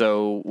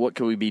 So what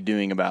could we be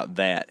doing about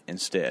that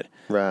instead?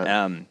 Right.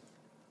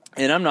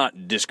 And I'm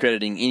not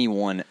discrediting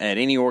anyone at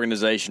any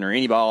organization or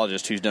any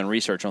biologist who's done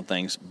research on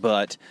things,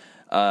 but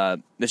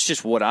that's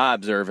just what I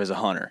observe as a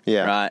hunter.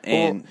 Yeah. Right?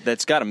 And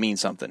that's got to mean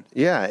something.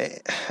 Yeah.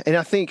 And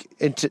I think,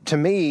 to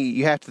me,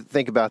 you have to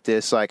think about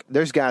this. Like,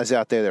 there's guys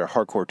out there that are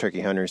hardcore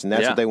turkey hunters, and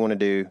that's what they want to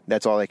do.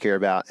 That's all they care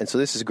about. And so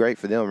this is great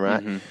for them,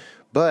 right?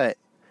 But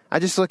I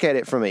just look at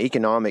it from an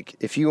economic.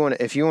 If you want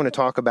to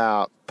talk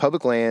about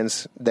public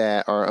lands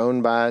that are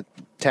owned by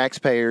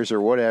taxpayers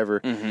or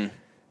whatever,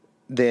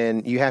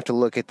 then you have to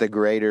look at the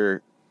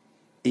greater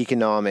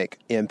economic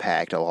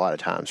impact a lot of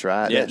times,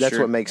 right? Yeah, that's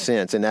sure. what makes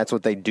sense, and that's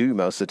what they do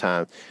most of the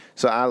time.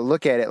 So I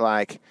look at it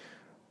like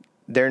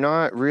they're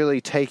not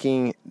really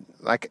taking,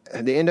 like,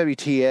 the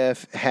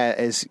NWTF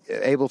is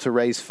able to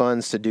raise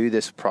funds to do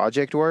this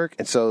project work,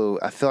 and so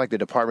I feel like the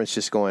department's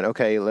just going,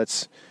 okay,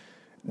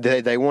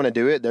 they want to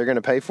do it, they're going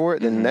to pay for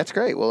it, then that's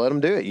great. We'll let them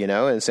do it,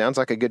 and it sounds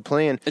like a good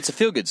plan. It's a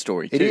feel-good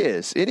story, too.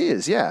 It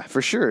is, yeah,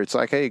 for sure. It's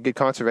like a good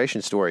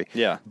conservation story.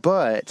 Yeah.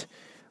 But,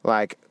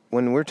 like,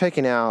 when we're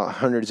taking out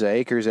hundreds of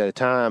acres at a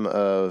time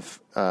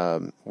of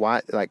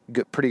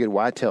pretty good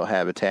whitetail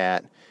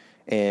habitat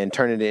and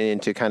turning it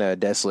into kind of a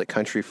desolate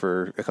country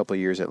for a couple of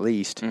years at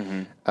least,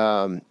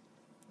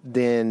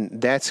 then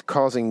that's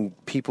causing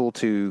people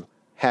to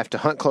have to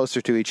hunt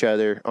closer to each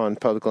other on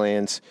public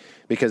lands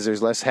because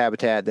there's less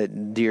habitat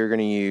that deer are going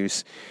to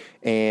use,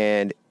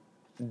 and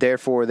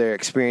therefore their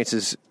experience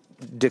is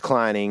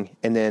declining,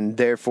 and then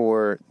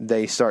therefore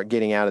they start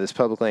getting out of this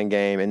public land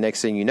game, and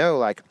next thing you know,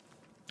 like,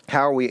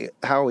 how are we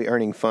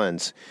earning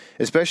funds?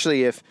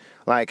 Especially if,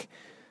 like,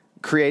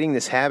 creating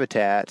this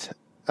habitat,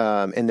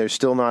 and there's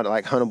still not,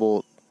 like,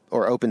 huntable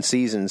or open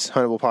seasons,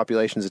 huntable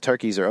populations of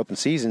turkeys or open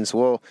seasons.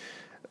 Well,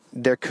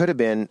 there could have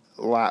been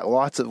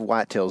lots of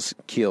whitetails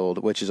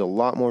killed, which is a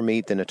lot more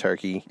meat than a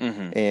turkey,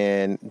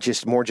 and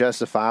just more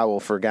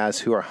justifiable for guys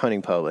who are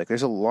hunting public.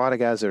 There's a lot of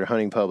guys that are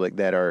hunting public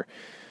that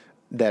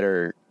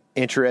are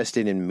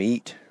interested in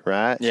meat,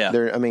 right? Yeah.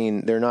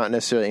 They're not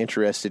necessarily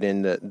interested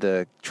in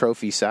the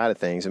trophy side of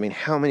things. I mean,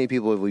 how many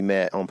people have we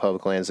met on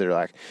public lands that are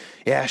like,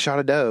 yeah, I shot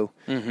a doe.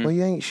 Well,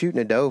 you ain't shooting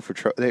a doe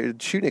for they're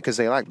shooting it because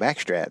they like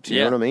backstraps. You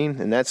know what I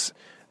mean? And that's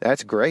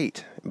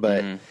great.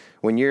 But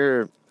when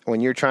you're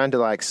trying to,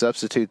 like,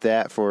 substitute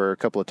that for a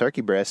couple of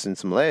turkey breasts and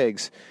some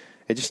legs,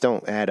 it just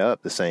don't add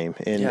up the same.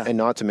 And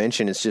not to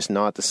mention, it's just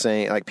not the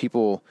same. Like,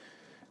 people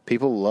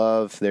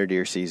love their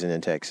deer season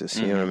in Texas.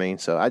 You know what I mean?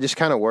 So I just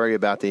kind of worry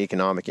about the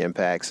economic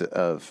impacts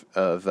of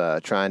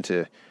trying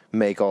to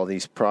make all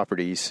these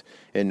properties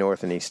in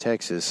North and East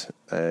Texas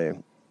a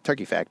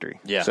turkey factory.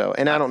 Yeah. So,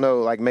 and I don't know,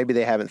 like, maybe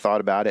they haven't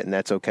thought about it, and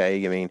that's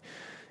okay. I mean,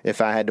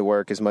 if I had to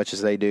work as much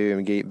as they do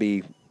and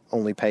be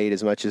only paid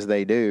as much as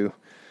they do,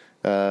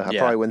 I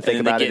probably wouldn't think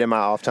about it in my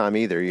off time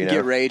either.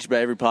 Get raged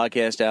by every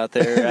podcast out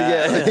there.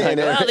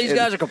 These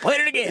guys are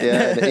complaining again.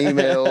 Yeah, and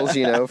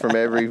emails, from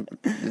every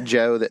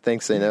Joe that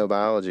thinks they know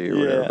biology or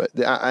whatever.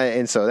 But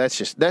and so that's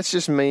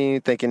just me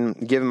thinking,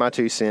 giving my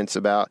 2 cents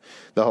about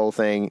the whole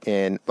thing.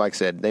 And like I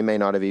said, they may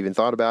not have even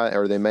thought about it,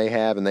 or they may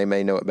have, and they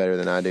may know it better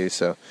than I do.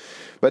 So,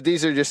 but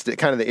these are just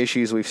kind of the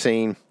issues we've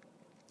seen.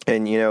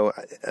 And,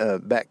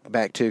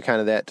 back to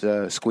kind of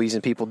that squeezing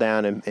people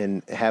down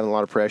and having a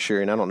lot of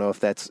pressure. And I don't know if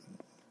that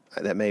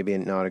may be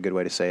not a good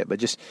way to say it, but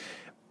just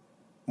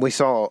we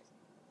saw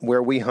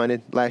where we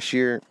hunted last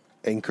year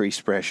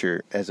increased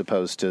pressure as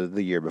opposed to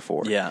the year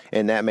before. Yeah.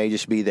 And that may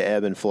just be the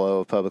ebb and flow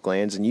of public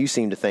lands. And you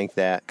seem to think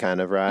that kind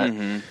of,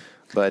 right?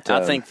 But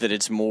I think that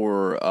it's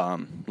more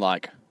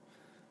like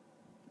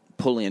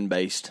pull-in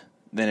based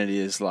than it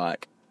is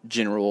like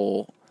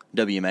general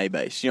WMA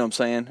based. You know what I'm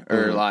saying?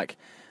 Or like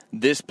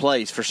this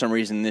place, for some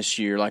reason this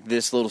year, like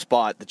this little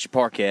spot that you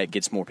park at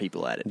gets more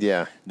people at it.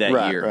 Yeah.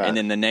 That year. Right. And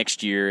then the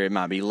next year it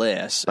might be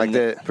less. Like and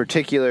a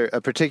particular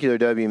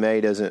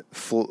WMA doesn't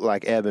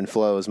like ebb and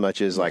flow as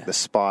much as like the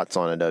spots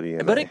on a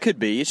WMA. But it could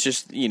be. It's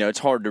just, it's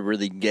hard to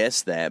really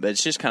guess that. But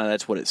it's just kind of,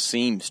 that's what it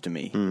seems to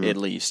me, at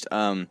least.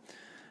 And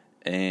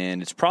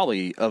it's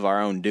probably of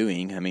our own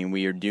doing. I mean,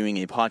 we are doing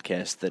a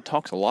podcast that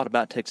talks a lot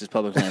about Texas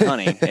public land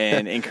hunting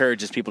and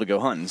encourages people to go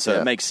hunting. So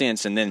it makes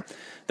sense. And then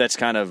that's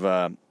kind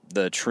of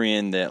the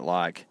trend that,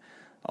 like,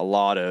 a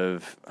lot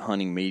of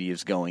hunting media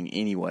is going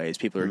anyways.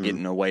 People are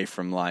getting away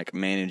from, like,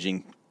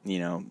 managing,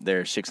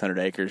 their 600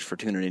 acres for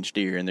 200-inch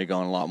deer, and they're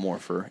going a lot more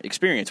for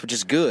experience, which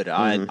is good.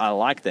 I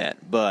like that.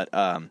 But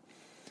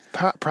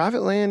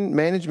Private land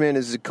management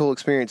is a cool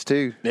experience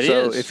too. It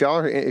so is.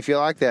 if you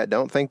like that,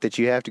 don't think that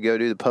you have to go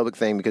do the public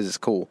thing because it's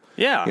cool.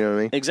 Yeah, you know what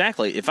I mean.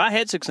 Exactly. If I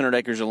had 600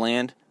 acres of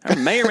land, I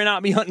may or may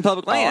not be hunting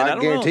public land. I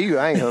guarantee you,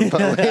 I ain't hunting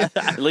public land.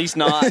 At least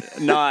not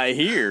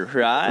here,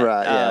 right?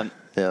 Right.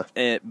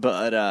 Yeah.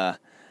 But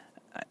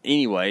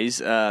anyways,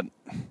 who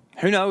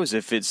knows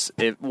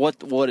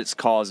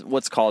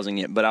what's causing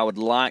it? But I would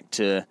like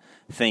to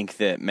think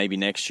that maybe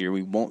next year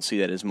we won't see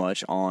that as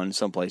much on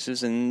some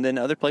places, and then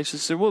other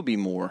places there will be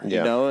more. Yeah.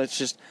 You know, it's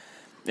just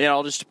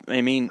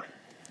I mean,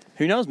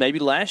 who knows? Maybe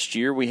last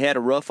year we had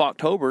a rough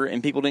October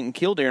and people didn't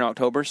kill deer in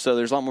October, so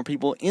there's a lot more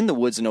people in the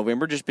woods in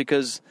November just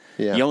because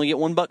you only get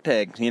one buck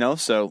tag. You know,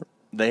 so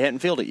they hadn't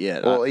filled it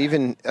yet. Well,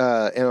 even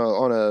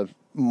on a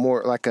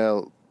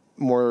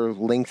more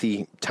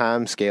lengthy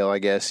time scale, I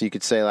guess you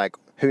could say, like,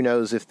 who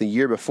knows if the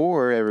year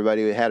before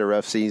everybody had a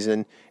rough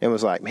season and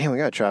was like, man, we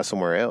got to try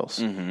somewhere else.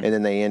 Mm-hmm. And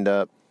then they end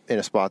up in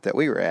a spot that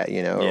we were at,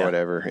 or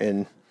whatever.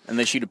 And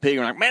they shoot a pig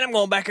and are like, man, I'm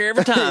going back here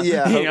every time.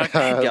 Yeah,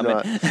 I hope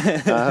not.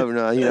 I hope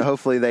not.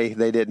 Hopefully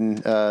they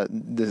didn't.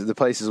 The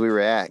places we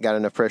were at got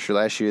enough pressure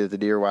last year that the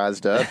deer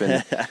wised up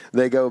and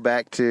they go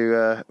back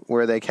to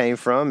where they came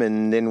from,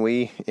 and then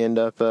we end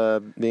up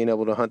being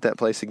able to hunt that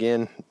place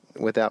again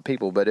without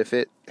people. But if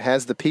it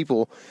has the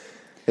people,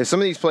 if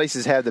some of these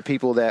places have the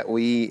people that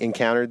we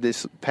encountered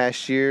this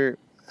past year,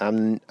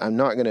 I'm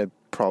not going to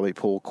probably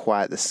pull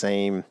quite the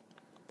same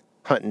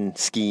hunting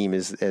scheme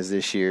as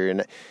this year.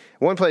 And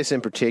one place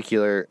in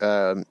particular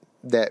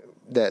that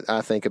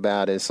I think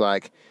about is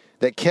like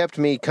that kept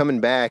me coming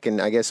back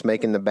and I guess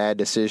making the bad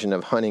decision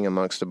of hunting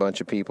amongst a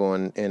bunch of people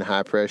in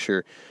high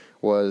pressure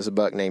was a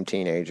buck named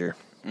Teenager.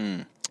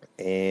 Mm.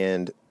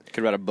 And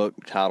could write a book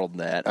titled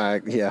that.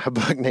 A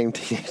buck named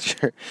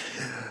Teenager.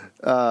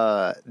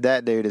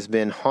 That dude has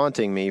been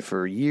haunting me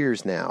for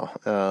years now.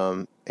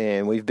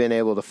 And we've been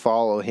able to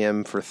follow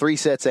him for 3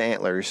 sets of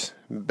antlers,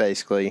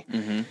 basically,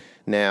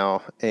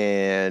 now.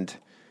 And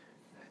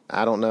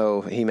I don't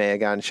know, he may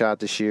have gotten shot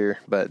this year,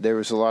 but there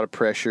was a lot of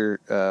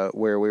pressure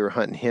where we were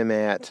hunting him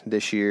at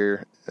this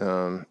year.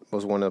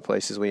 Was one of the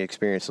places we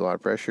experienced a lot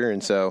of pressure.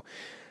 And so,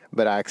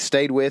 but I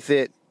stayed with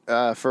it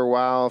for a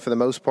while, for the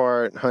most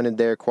part, hunted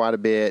there quite a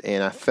bit,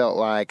 and I felt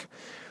like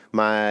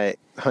my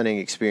hunting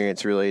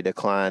experience really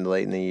declined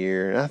late in the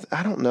year. And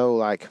I don't know,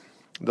 like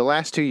the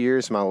last 2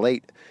 years, my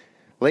late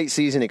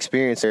season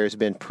experience there has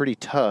been pretty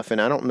tough,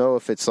 and I don't know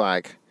if it's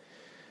like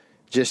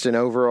just an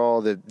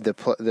overall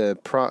the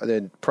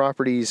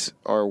properties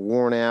are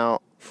worn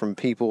out from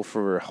people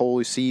for a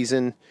whole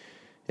season.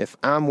 If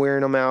I'm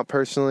wearing them out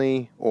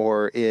personally,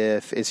 or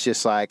if it's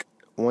just like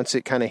once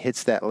it kind of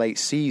hits that late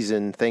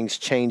season, things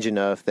change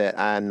enough that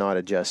I'm not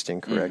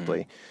adjusting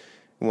correctly.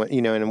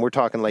 Mm-hmm. And we're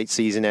talking late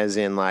season as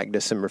in like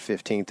December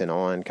 15th and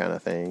on kind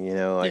of thing,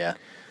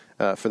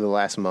 for the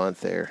last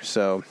month there.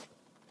 So,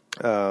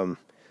 I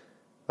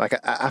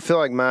feel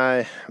like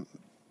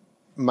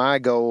my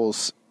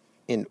goals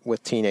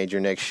with Teenager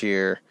next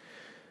year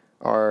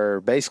are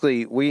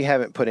basically, we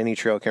haven't put any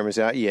trail cameras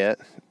out yet.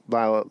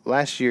 By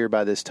last year,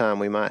 by this time,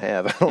 we might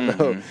have. I don't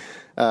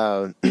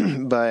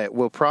know. But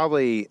we'll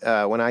probably,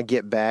 when I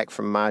get back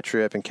from my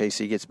trip and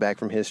Casey gets back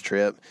from his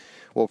trip,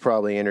 we'll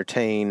probably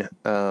entertain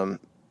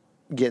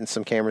getting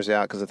some cameras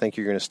out, because I think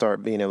you're going to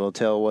start being able to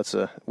tell what's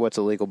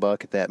a legal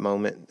buck at that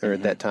moment or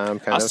at that time.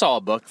 I saw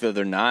a buck the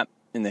other night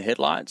in the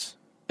headlights,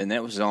 and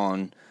that was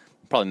on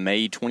probably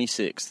May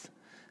 26th,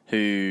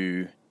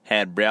 who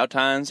had brow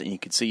tines, and you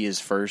could see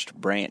his first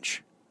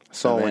branch.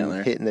 Saw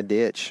one hitting the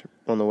ditch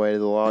on the way to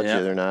the lodge the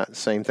other night.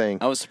 Same thing.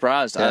 I was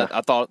surprised. Yeah.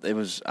 I thought it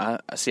was. I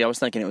was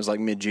thinking it was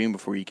like mid-June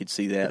before you could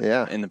see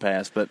that in the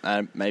past, but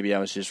maybe I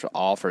was just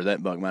off, or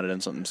that buck might have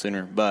done something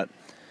sooner. But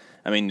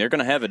I mean, they're going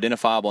to have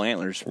identifiable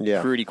antlers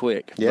pretty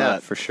quick. Yeah,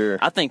 but for sure.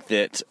 I think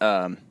that.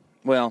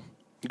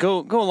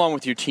 Go along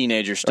with your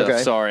Teenager stuff.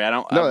 Okay. Sorry, I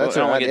don't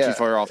want to get too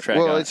far off track.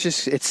 Well,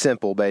 it's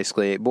simple.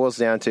 Basically, it boils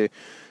down to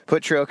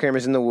put trail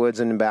cameras in the woods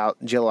in about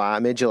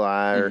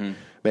mid-July, or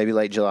maybe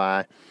late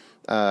July,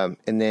 and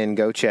then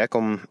go check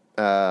them.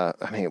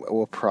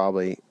 We'll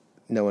probably,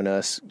 knowing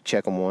us,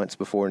 check them once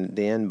before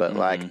then,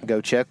 but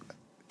go check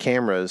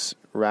cameras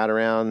right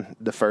around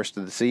the first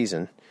of the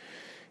season.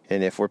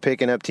 And if we're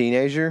picking up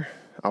Teenager,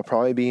 I'll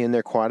probably be in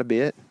there quite a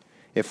bit.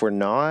 If we're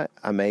not,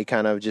 I may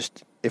kind of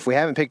just, if we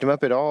haven't picked him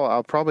up at all,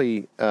 I'll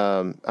probably,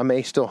 I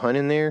may still hunt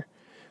in there,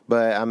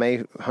 but I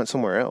may hunt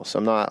somewhere else.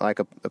 I'm not like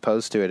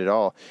opposed to it at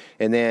all.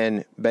 And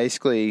then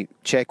basically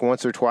check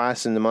once or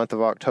twice in the month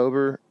of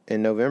October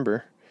and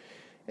November.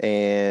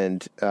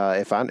 And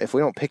if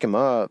we don't pick him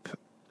up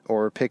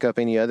or pick up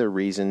any other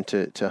reason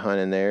to hunt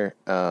in there,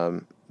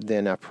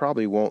 then I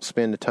probably won't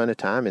spend a ton of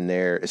time in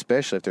there,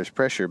 especially if there's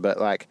pressure. But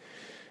like,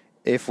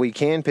 if we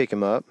can pick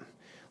him up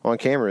on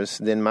cameras,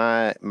 then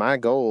my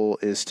goal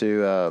is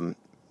to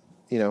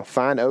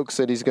find oaks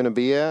that he's going to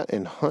be at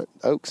and hunt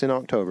oaks in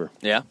October.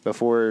 Yeah.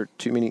 Before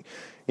too many,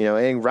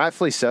 and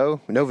rightfully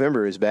so.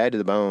 November is bad to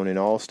the bone in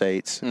all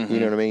states. Mm-hmm. You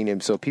know what I mean?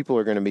 And so people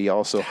are going to be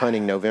also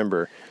hunting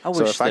November. I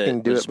so wish if I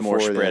can do it more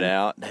before spread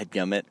out.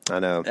 Dadgummit. I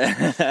know.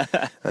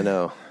 I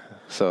know.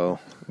 So,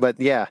 but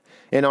yeah,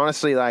 and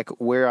honestly, like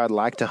where I'd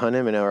like to hunt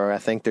him, and or I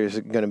think there's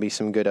going to be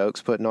some good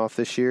oaks putting off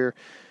this year.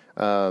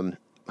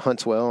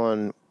 Hunts well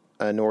on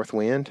a north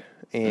wind,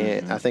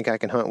 and I think I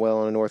can hunt well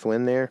on a north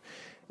wind there.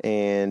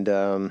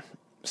 And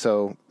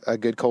so a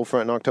good cold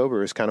front in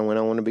October is kind of when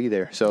I want to be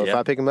there. So if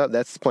I pick him up,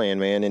 that's the plan,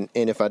 man. And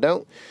if I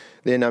don't,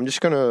 then I'm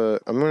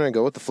gonna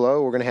go with the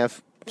flow. We're gonna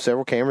have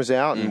several cameras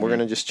out, and we're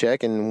gonna just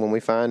check. And when we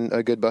find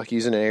a good buck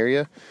using an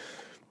area,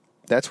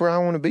 that's where I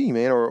want to be,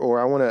 man. Or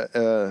I want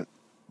to,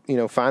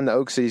 find the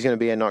oaks that he's going to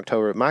be in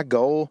October. My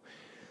goal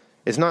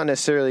is not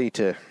necessarily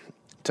to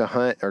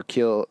hunt or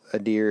kill a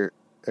deer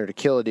or to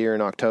kill a deer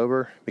in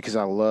October, because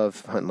I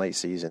love hunting late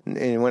season.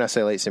 And when I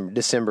say late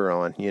December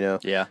on,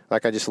 Yeah.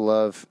 like I just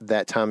love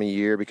that time of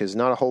year because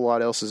not a whole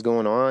lot else is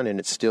going on, and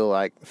it's still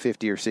like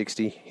 50 or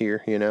 60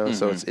 here,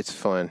 so it's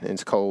fun. And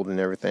it's cold and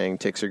everything.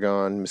 Ticks are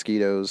gone,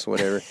 mosquitoes,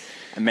 whatever.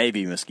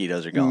 Maybe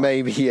mosquitoes are gone.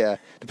 Maybe, yeah,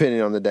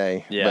 depending on the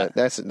day. Yeah. But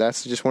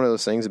that's just one of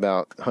those things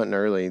about hunting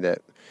early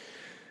that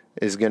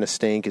is going to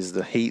stink, is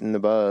the heat and the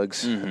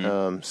bugs.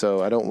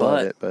 So I don't love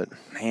it, but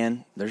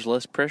man, there's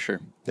less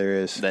pressure. There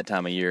is that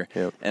time of year,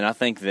 Yep. and I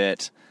think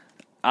that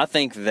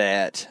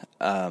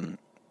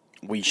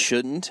we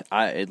shouldn't.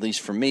 At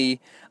least for me,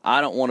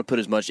 I don't want to put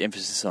as much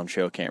emphasis on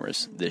trail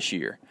cameras this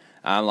year.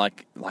 I'm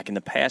like in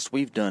the past,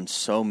 we've done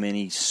so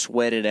many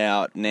sweated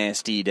out,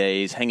 nasty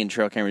days, hanging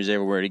trail cameras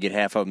everywhere to get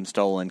half of them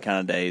stolen kind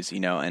of days,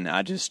 and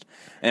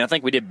I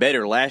think we did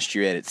better last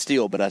year at it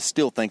still, but I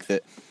still think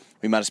that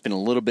we might have spent a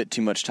little bit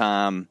too much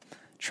time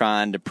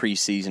trying to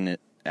preseason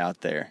it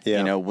out there.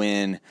 Yeah.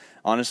 When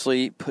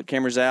honestly, put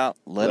cameras out,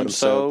 let them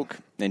soak,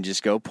 and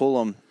just go pull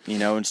them,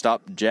 and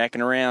stop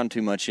jacking around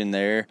too much in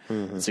there.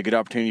 It's a good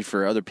opportunity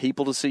for other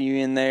people to see you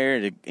in there,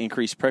 to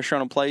increase pressure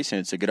on a place, and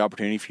it's a good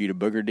opportunity for you to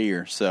booger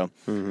deer. So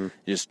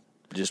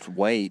just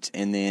wait,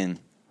 and then.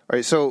 All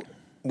right, so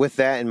with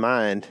that in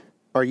mind,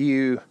 are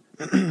you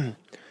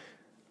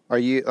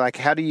like,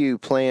 how do you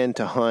plan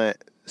to hunt?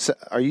 So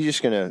are you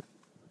just going to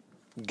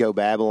go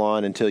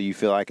Babylon until you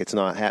feel like it's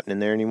not happening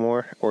there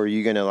anymore? Or are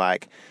you going to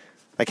like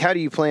how do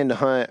you plan to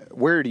hunt?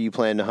 Where do you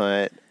plan to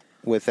hunt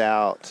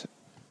without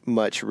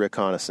much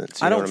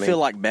reconnaissance? I don't feel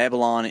like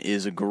Babylon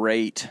is a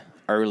great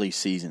early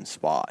season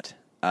spot.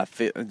 I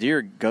feel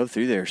deer go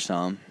through there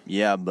some,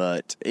 yeah,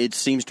 but it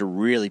seems to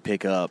really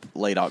pick up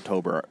late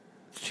October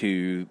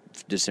to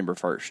December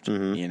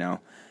 1st,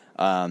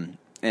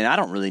 and I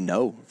don't really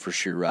know for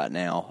sure right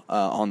now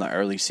on the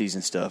early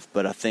season stuff,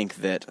 but I think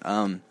that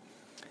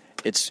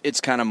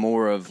it's kind of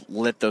more of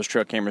let those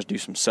trail cameras do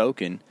some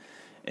soaking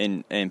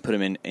and put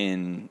them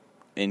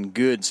in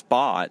good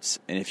spots.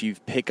 And if you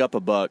pick up a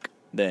buck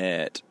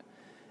that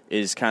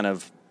is kind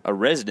of a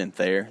resident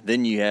there,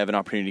 then you have an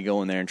opportunity to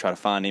go in there and try to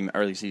find him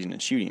early season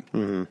and shoot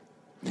him.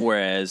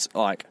 Whereas,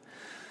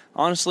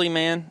 honestly,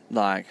 man,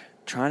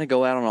 trying to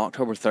go out on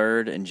October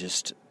 3rd and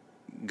just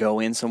go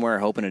in somewhere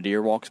hoping a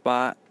deer walks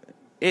by,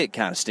 it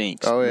kind of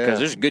stinks. Oh, yeah. Because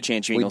there's a good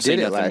chance you ain't going to see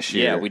nothing. Last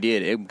year. Yeah, we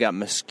did. It got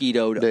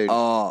mosquitoed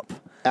up.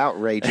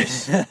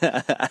 Outrageous.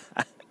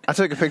 I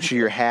took a picture of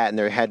your hat, and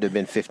there had to have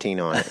been 15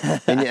 on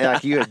it.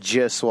 And you had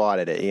just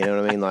swatted it. You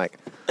know what I mean?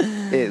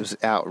 It was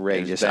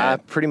outrageous. I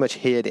pretty much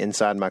hid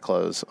inside my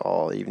clothes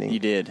all evening. You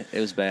did. It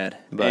was bad.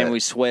 And we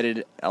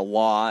sweated a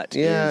lot.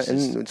 Yeah,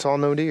 and it's all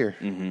no deer.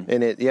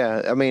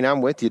 And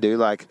I'm with you,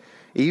 dude.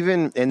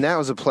 And that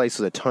was a place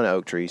with a ton of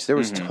oak trees. There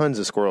was tons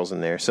of squirrels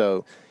in there.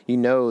 So,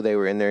 they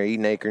were in there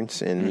eating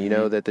acorns, and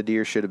that the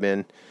deer should have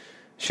been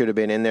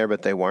in there,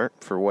 but they weren't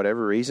for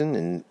whatever reason,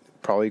 and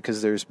probably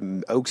because there's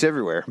oaks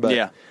everywhere. But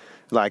yeah,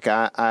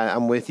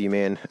 I'm with you,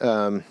 man.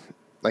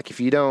 If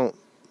you don't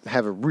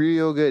have a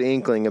real good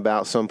inkling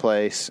about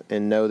someplace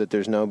and know that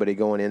there's nobody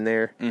going in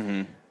there,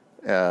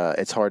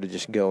 it's hard to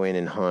just go in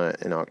and hunt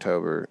in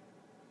October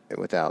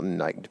without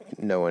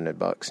knowing a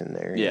buck's in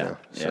there. Yeah,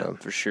 So,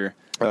 for sure.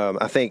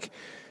 I think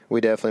we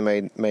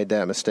definitely made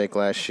that mistake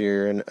last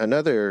year, and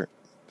another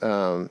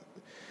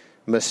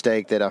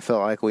mistake that I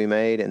felt like we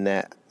made, and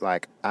that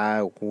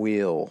I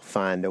will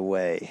find a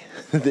way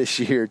this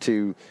year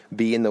to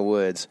be in the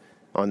woods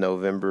on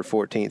November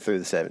 14th through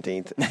the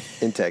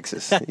 17th in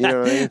Texas. You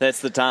know what I mean?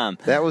 That's the time.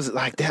 That was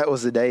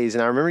the days.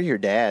 And I remember your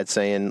dad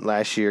saying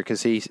last year,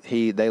 because they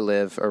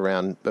live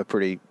around a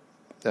pretty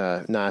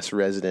nice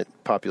resident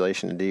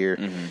population of deer.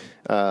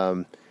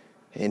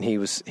 And he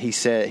was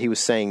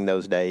saying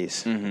those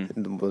days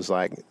was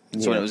like,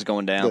 that's when it was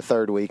going down. The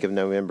third week of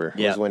November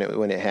was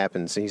when it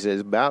happens. He said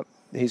about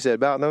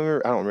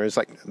November. I don't remember. It's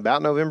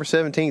about November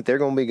 17th. They're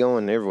going to be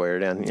going everywhere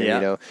down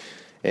here.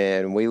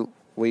 And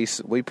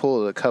we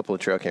pulled a couple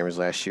of trail cameras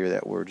last year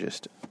that were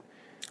just.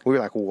 We were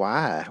like,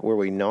 why were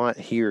we not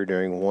here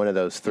during one of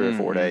those 3 or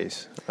 4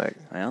 days?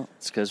 Well,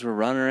 it's because we're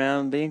running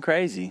around being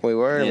crazy. We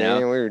were, man.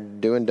 We were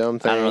doing dumb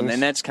things. I don't know,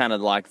 and that's kind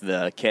of like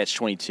the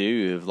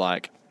catch-22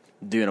 of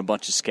doing a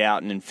bunch of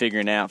scouting and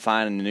figuring out,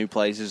 finding the new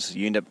places.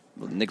 You end up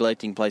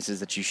neglecting places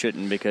that you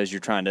shouldn't because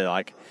you're trying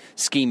to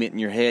scheme it in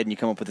your head, and you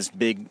come up with this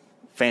big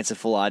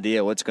fanciful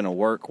idea what's going to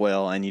work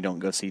well, and you don't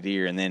go see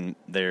deer, and then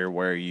they're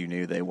where you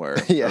knew they were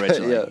Yeah,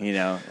 originally. yeah. You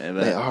know,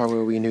 They are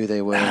where we knew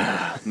they were.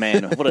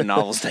 man, what a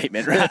novel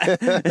statement, right? I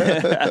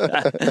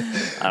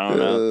don't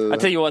know. I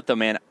tell you what, though,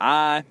 man,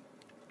 I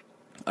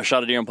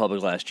shot a deer in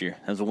public last year.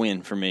 That was a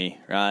win for me,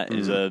 right? It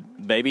was a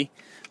baby,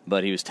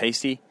 but he was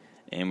tasty,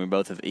 and we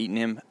both have eaten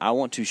him. I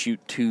want to shoot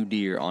 2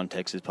 deer on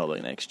Texas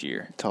public next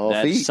year. Tall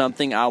That's feet.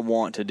 something I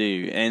want to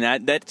do, and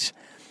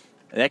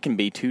that can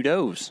be 2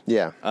 does.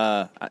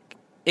 Yeah.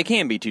 It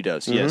can be 2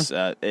 does, yes.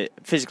 It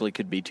physically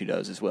could be 2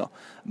 does as well.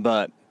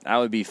 But I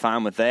would be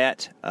fine with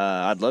that.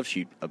 I'd love to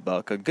shoot a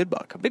buck, a good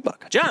buck, a big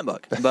buck, a giant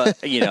buck. But,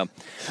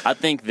 I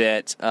think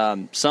that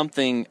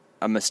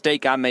a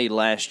mistake I made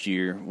last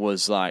year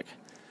was like,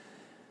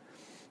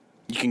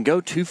 you can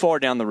go too far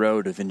down the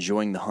road of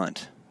enjoying the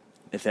hunt,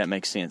 if that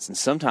makes sense. And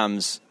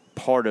sometimes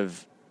part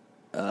of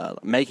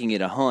making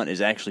it a hunt is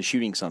actually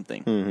shooting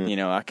something.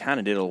 I kind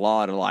of did a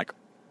lot of like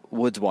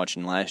woods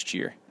watching last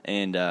year,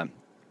 and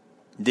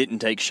didn't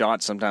take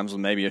shots sometimes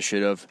when maybe I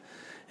should have.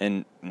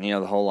 And,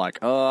 the whole like,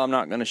 oh, I'm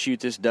not going to shoot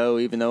this doe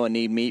even though I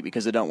need meat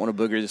because I don't want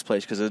to booger this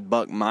place because a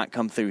buck might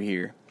come through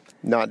here.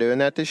 Not doing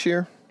that this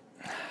year?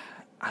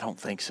 I don't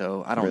think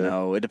so. I don't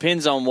know. It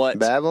depends on what.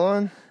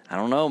 Babylon? I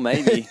don't know,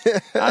 maybe.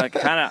 I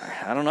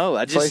don't know.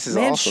 Place is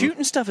awesome.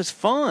 Shooting stuff is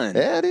fun.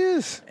 Yeah, it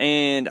is.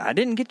 And I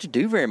didn't get to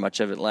do very much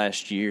of it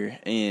last year.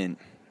 And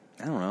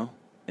I don't know.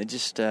 It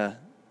just, I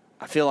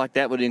feel like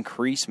that would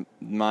increase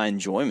my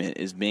enjoyment,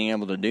 is being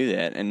able to do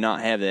that and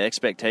not have the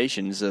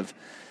expectations of,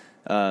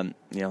 well,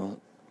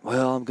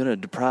 I'm going to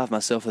deprive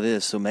myself of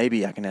this, so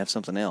maybe I can have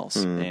something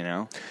else,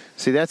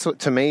 See, that's what,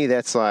 to me,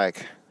 that's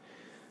like,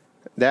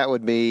 that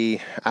would be,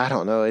 I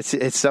don't know.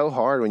 It's so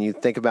hard when you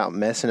think about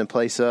messing a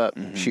place up,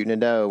 shooting a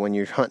doe when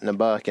you're hunting a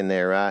buck in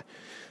there, right?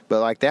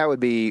 But like that would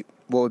be,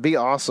 what would be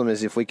awesome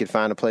is if we could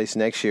find a place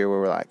next year where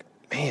we're like,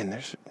 man,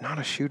 there's not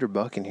a shooter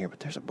buck in here,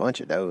 but there's a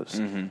bunch of does.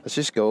 Let's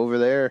just go over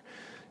there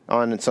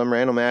on some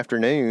random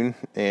afternoon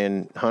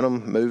and hunt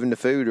them, moving to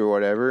food or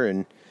whatever,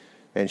 and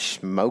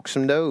smoke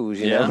some does.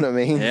 You know what I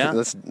mean? Yeah.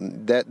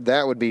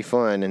 That would be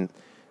fun, and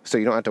so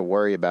you don't have to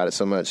worry about it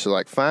so much. So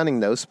like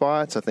finding those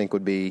spots, I think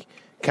would be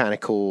kind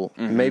of cool.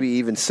 Maybe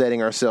even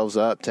setting ourselves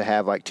up to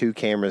have like 2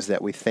 cameras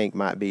that we think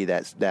might be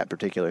that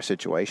particular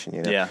situation.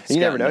 Yeah, and you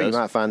never know. You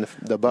might find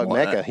the buck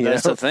mecca.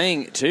 That's the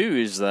thing too.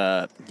 Is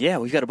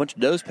we've got a bunch of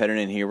does patterned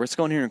in here. Let's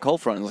go in here in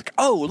cold front and like,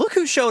 oh, look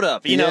who showed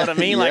up. You know what I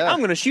mean? Like I'm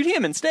going to shoot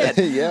him instead.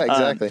 Yeah,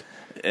 exactly.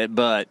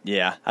 But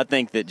yeah, I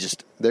think that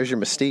just there's your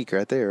mystique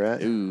right there,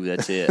 right? Ooh,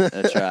 that's it.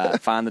 That's right.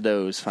 Find the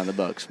does, find the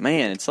bucks.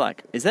 Man, it's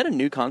like, is that a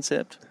new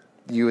concept?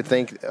 You would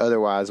think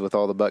otherwise with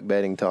all the buck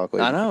bedding talk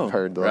we've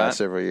heard the last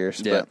several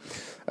years. Yeah.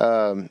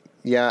 But,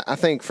 I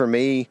think for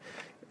me,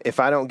 if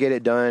I don't get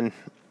it done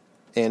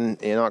in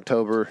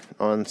October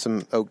on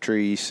some oak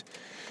trees,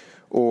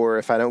 or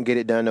if I don't get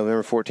it done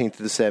November 14th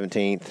to the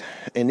 17th,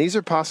 and these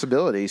are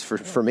possibilities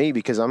for me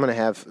because I'm going to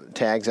have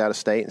tags out of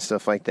state and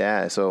stuff like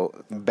that. So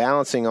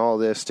balancing all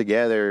this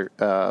together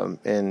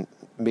and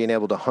being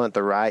able to hunt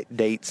the right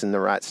dates in the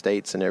right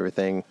states and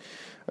everything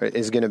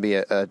is going to be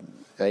a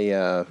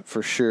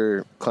for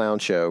sure clown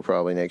show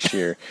probably next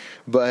year.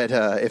 But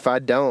if I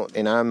don't,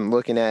 and I'm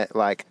looking at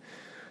like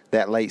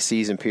that late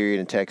season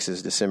period in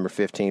Texas, December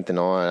 15th and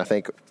on, I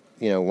think,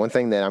 one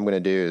thing that I'm going to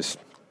do is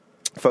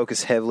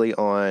focus heavily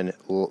on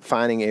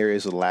finding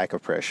areas with lack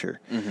of pressure.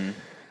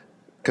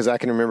 Because I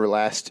can remember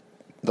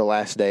the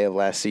last day of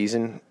last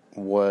season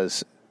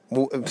was,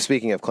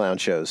 speaking of clown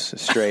shows,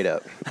 straight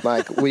up,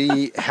 like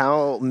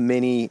how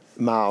many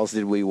miles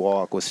did we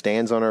walk with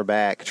stands on our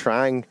back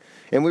trying,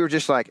 and we were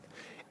just like,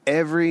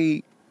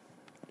 every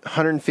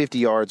 150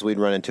 yards we'd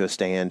run into a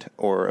stand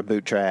or a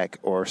boot track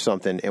or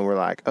something, and we're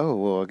like, oh,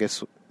 well, I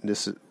guess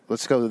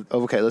let's go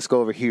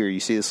over here. You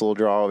see this little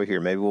draw over here.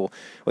 Maybe we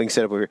can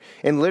set up over here.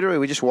 And literally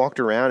we just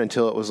walked around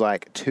until it was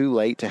like too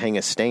late to hang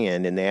a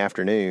stand in the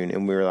afternoon,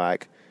 and we were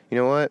like, you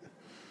know what?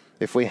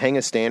 If we hang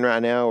a stand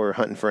right now, we're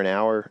hunting for an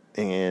hour.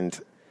 And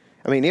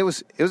I mean, it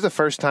was the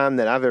first time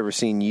that I've ever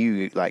seen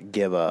you like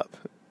give up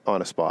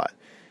on a spot,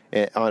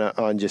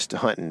 on just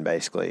hunting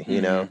basically,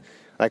 you know?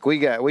 Like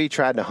we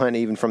tried to hunt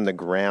even from the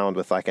ground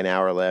with like an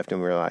hour left,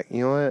 and we were like,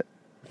 you know what?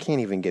 We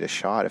can't even get a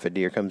shot if a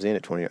deer comes in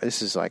at 20.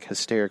 This is like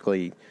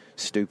hysterically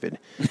stupid.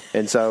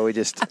 And so we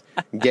just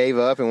gave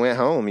up and went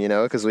home,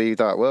 because we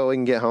thought, well, we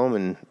can get home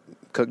and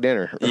cook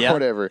dinner or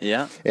whatever.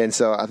 Yeah. And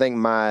so I think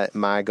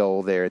my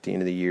goal there at the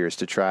end of the year is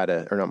to try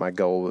to, or not my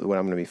goal, but what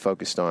I'm going to be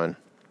focused on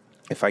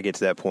if I get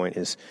to that point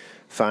is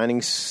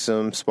finding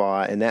some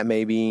spot, and that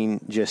may be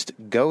just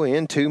go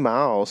in 2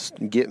 miles,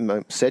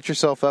 set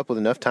yourself up with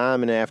enough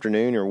time in the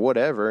afternoon or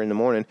whatever in the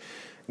morning,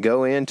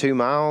 go in 2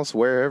 miles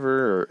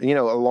wherever, or,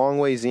 a long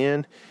ways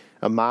in,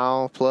 a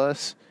mile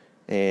plus,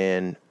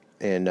 and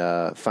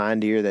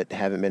find deer that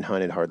haven't been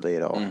hunted hardly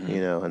at all,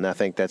 and I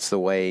think that's the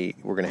way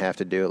we're going to have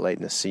to do it late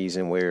in the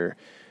season, where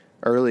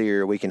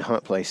earlier we can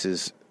hunt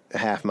places a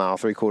half mile,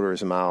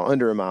 3/4 mile,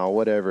 under a mile,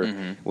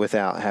 whatever,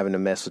 without having to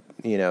mess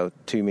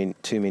with,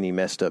 too many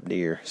messed up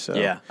deer. So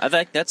yeah, I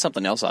think that's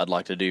something else I'd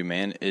like to do,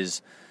 man,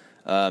 is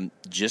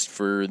just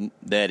for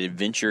that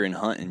adventure and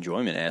hunt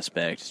enjoyment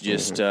aspect.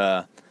 Just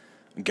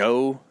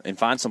go and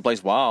find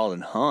someplace wild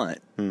and hunt.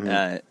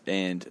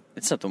 And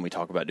it's something we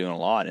talk about doing a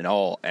lot in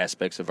all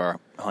aspects of our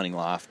hunting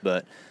life.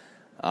 But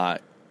I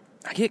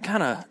get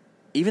kind of,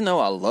 even though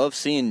I love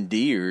seeing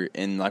deer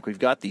and like we've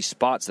got these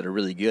spots that are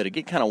really good, I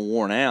get kind of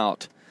worn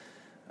out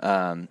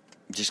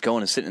just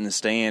going and sitting in the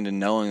stand and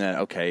knowing that,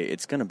 okay,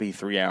 it's going to be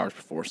 3 hours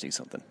before I see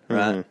something,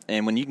 right?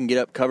 And when you can get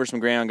up, cover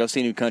some ground, go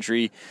see new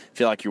country,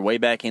 feel like you're way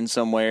back in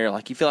somewhere,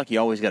 like you feel like you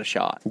always got a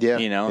shot. Yeah.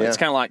 It's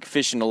kind of like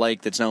fishing a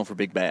lake that's known for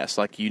big bass.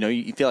 Like,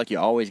 you feel like you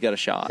always got a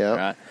shot,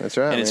 right? That's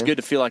right, And it's good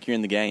to feel like you're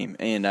in the game.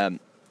 And I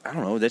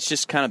don't know, that's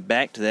just kind of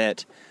back to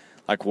that,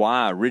 like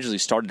why I originally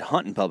started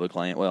hunting public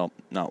land. Well,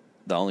 not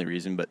the only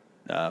reason, but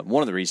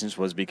one of the reasons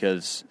was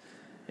because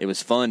it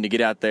was fun to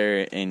get out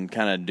there and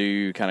kind of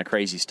do kind of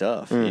crazy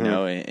stuff,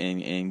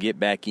 and get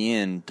back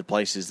in to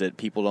places that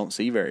people don't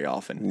see very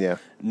often. Yeah.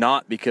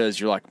 Not because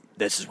you're like,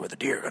 this is where the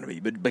deer are going to be,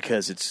 but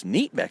because it's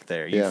neat back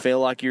there. You feel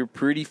like you're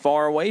pretty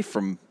far away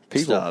from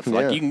people, stuff.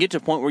 Like you can get to a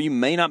point where you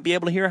may not be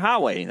able to hear a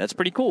highway. That's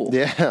pretty cool.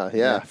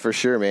 Yeah, for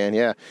sure, man.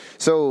 Yeah.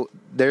 So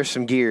there's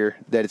some gear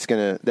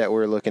that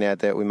we're looking at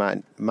that we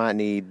might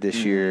need this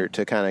year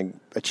to kind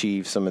of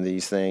achieve some of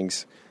these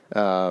things.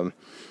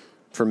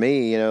 For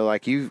me,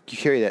 like you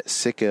carry that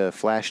Sika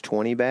Flash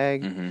 20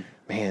 bag,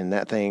 man,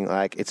 that thing,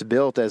 like, it's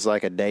built as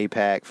like a day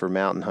pack for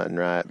mountain hunting,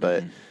 right?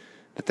 But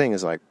the thing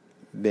is like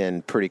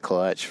been pretty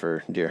clutch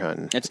for deer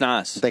hunting. It's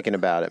nice. Thinking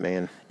about it,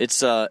 man.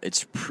 It's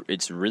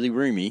really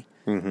roomy,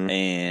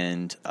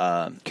 and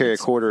carry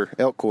a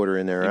elk quarter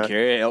in there, right?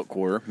 Carry an elk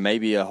quarter,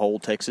 maybe a whole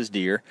Texas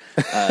deer,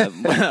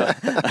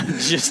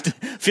 just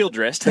field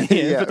dressed. Put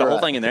the whole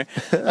thing in there.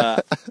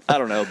 I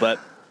don't know, but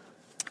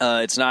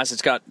it's nice.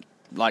 It's got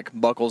like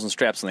buckles and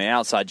straps on the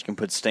outside you can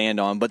put stand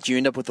on, but you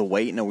end up with the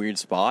weight in a weird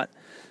spot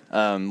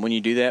when you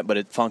do that, but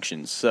it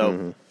functions.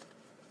 So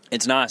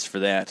it's nice for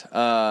that.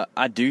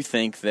 I do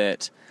think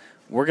that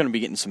we're going to be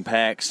getting some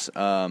packs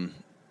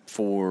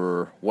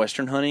for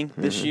Western hunting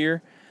this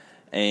year,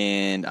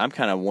 and I'm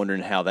kind of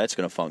wondering how that's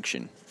going to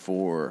function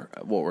for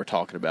what we're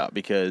talking about,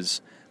 because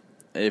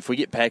if we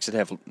get packs that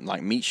have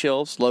like meat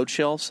shelves, load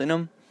shelves in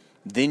them,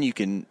 then you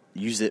can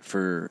use it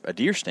for a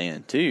deer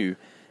stand too.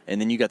 And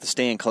then you got the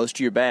stand close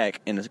to your back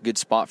in a good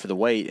spot for the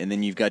weight, and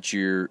then you've got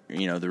your,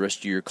 the rest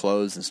of your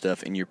clothes and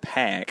stuff in your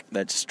pack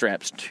that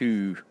straps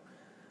to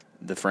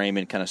the frame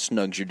and kind of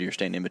snugs your deer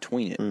stand in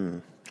between it.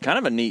 Kind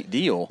of a neat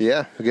deal.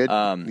 Yeah,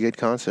 good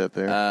concept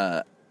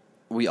there.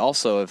 We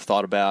also have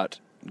thought about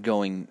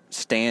going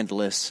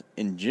standless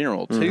in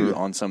general too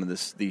on some of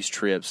these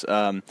trips.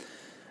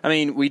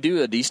 We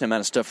do a decent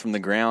amount of stuff from the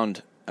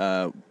ground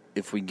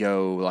if we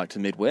go like to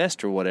the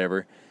Midwest or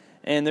whatever.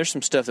 And there's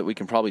some stuff that we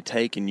can probably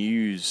take and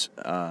use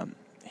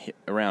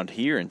around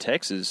here in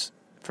Texas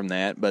from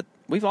that. But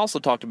we've also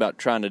talked about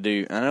trying to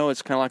do, I know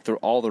it's kind of like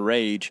all the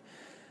rage,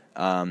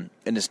 and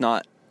it's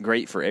not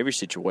great for every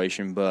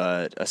situation,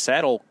 but a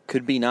saddle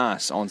could be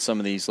nice on some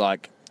of these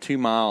like 2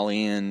 mile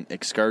in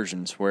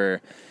excursions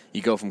where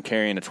you go from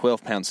carrying a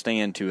 12-pound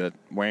stand to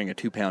wearing a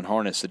 2-pound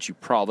harness that you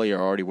probably are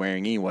already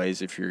wearing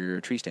anyways if you're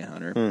a tree stand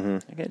hunter. I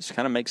think it just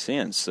kind of makes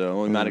sense.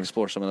 So we might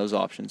explore some of those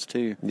options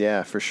too.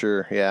 Yeah, for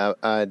sure. Yeah,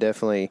 I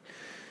definitely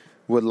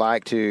would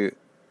like to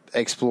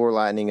explore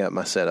lightening up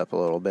my setup a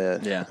little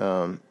bit. Yeah.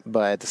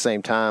 But at the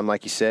same time,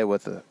 like you said,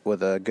 with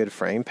a good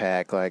frame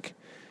pack, like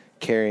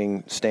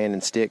carrying stand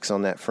and sticks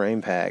on that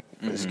frame pack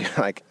is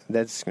like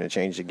that's going to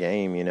change the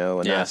game,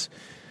 And that's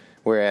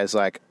whereas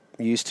like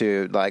used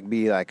to like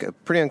be like a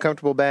pretty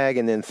uncomfortable bag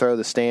and then throw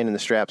the stand and the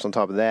straps on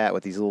top of that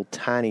with these little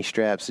tiny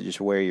straps that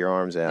just wear your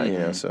arms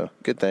out, so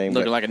good thing.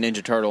 Looking like a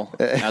Ninja Turtle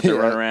out there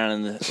running around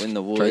in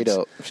the woods.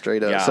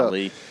 Straight up.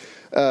 Golly.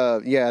 So,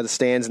 the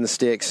stands and the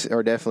sticks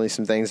are definitely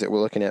some things that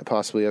we're looking at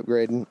possibly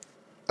upgrading.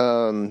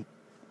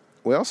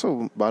 We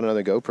also bought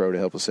another GoPro to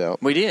help us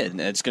out. We did.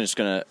 It's just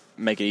going to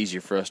make it easier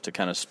for us to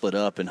kind of split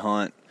up and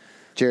hunt.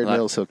 Jared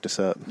Mills hooked us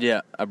up.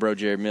 Yeah, I bro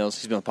Jared Mills.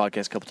 He's been on the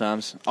podcast a couple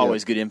times.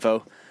 Always good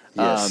info.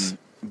 Yes.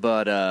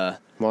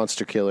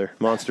 Monster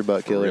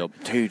butt killer. Real.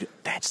 Dude,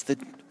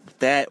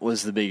 that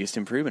was the biggest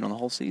improvement on the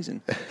whole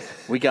season.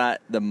 We got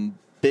the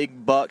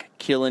big buck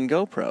killing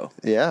GoPro.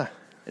 Yeah.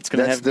 It's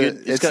going to have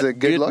good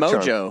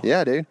mojo. Charm.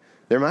 Yeah, dude.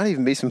 There might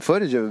even be some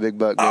footage of a big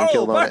buck being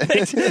killed on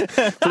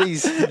it.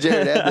 Please,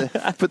 Jared,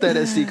 put that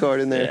SD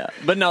card in there. Yeah.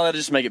 But no, that'll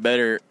just make it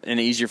better and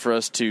easier for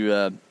us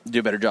to do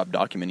a better job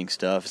documenting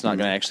stuff. It's not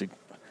going to actually,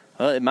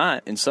 it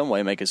might in some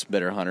way make us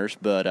better hunters,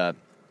 but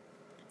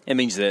it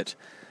means that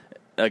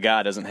a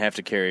guy doesn't have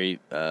to carry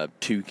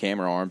 2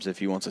 camera arms if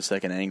he wants a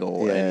second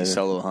angle and he's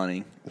solo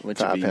hunting, which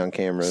 5-pound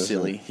cameras.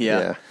 Silly.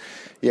 Yeah,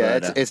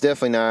 but, it's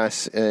definitely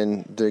nice,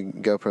 and the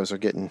GoPros are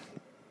getting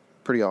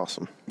pretty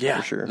awesome. Yeah,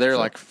 for sure. They're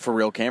like for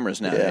real cameras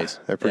nowadays.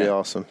 Yeah, they're pretty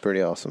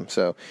awesome.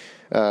 So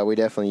we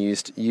definitely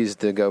used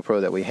the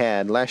GoPro that we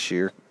had last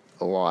year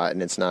a lot,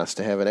 and it's nice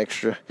to have an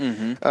extra.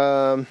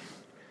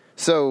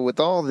 So with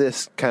all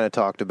this kind of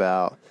talked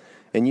about,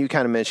 and you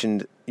kind of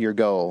mentioned your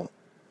goal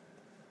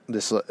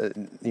this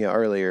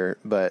earlier,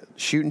 but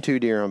shooting 2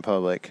 deer on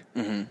public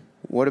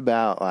What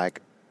about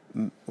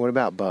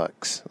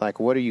bucks? Like,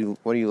 what are you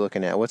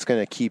looking at? What's going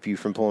to keep you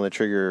from pulling the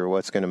trigger, or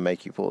what's going to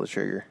make you pull the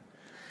trigger?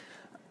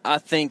 I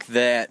think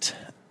that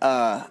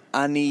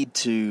I need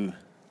to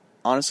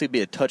honestly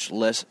be a touch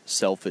less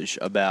selfish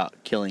about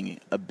killing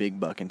a big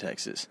buck in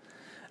Texas.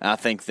 I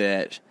think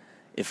that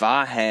if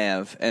I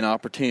have an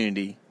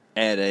opportunity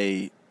at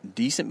a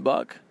decent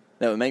buck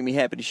that would make me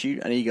happy to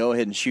shoot, I need to go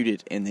ahead and shoot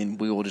it, and then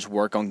we will just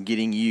work on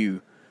getting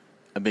you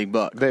a big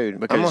buck. Dude, I'm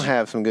going to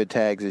have some good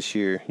tags this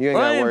year. You ain't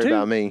got to worry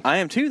about me. I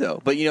am too,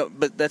 though. But,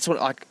 but that's what,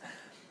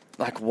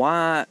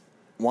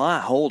 why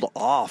hold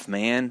off,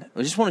 man?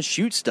 I just want to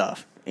shoot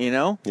stuff,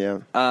 Yeah.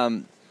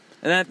 And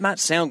that might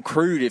sound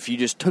crude if you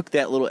just took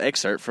that little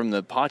excerpt from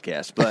the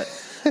podcast, but,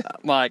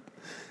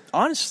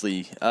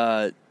 honestly,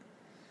 I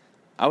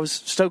was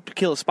stoked to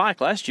kill a spike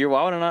last year.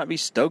 Why would I not be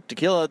stoked to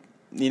kill a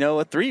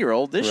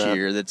 3-year-old this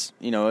year that's,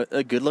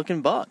 a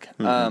good-looking buck?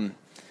 Mm-hmm.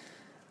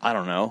 I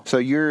don't know. So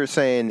you're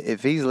saying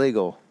if he's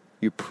legal,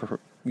 you're going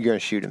to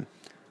shoot him?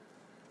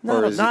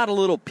 Not a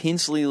little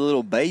pencily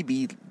little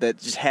baby that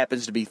just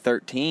happens to be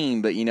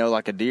 13, but,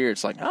 like a deer,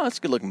 it's like, oh, that's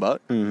a good-looking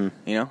buck.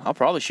 Mm-hmm. I'll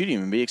probably shoot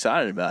him and be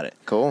excited about it.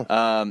 Cool.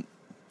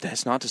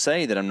 That's not to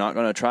say that I'm not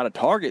going to try to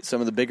target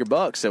some of the bigger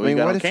bucks that we've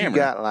got on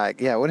camera.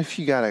 What if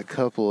you got a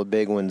couple of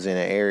big ones in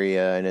an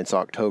area and it's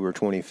October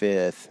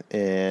 25th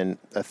and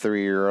a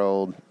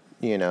 3-year-old,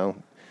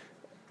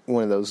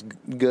 one of those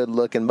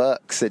good-looking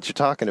bucks that you're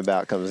talking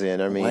about comes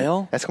in? I mean,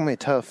 that's going to be a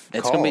tough call.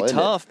 It's going to be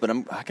tough, but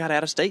I got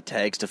out-of-state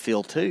tags to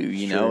fill too,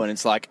 Sure. And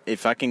it's like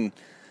if I can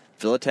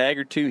fill a tag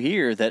or two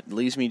here, that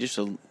leaves me just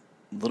a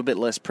little bit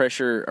less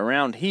pressure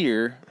around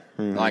here,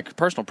 like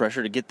personal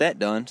pressure to get that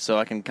done, so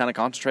I can kind of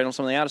concentrate on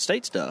some of the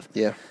out-of-state stuff.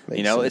 Yeah,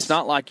 makes sense. It's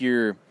not like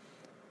your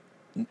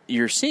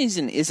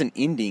season isn't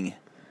ending.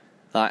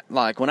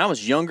 Like when I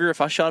was younger, if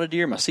I shot a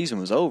deer, my season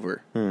was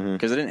over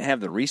because I didn't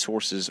have the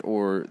resources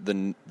or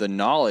the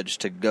knowledge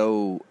to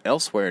go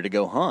elsewhere to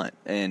go hunt,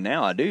 and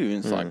now I do.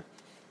 And it's like,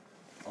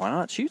 why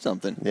not shoot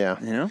something?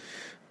 Yeah,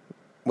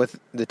 With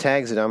the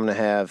tags that I'm going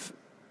to have,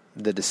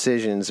 the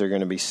decisions are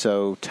going to be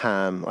so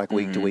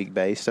week to week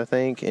based, I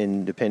think,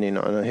 and depending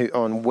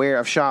on where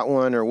I've shot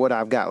one or what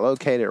I've got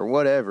located or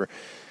whatever.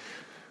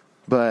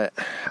 But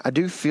I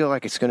do feel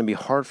like it's going to be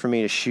hard for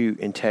me to shoot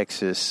in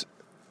Texas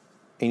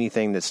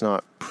anything that's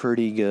not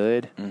pretty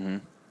good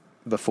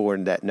before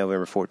that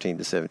November 14th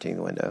to 17th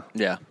window.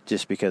 Yeah.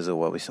 Just because of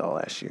what we saw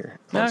last year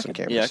on some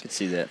cameras. Yeah, I could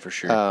see that for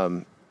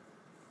sure.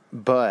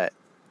 But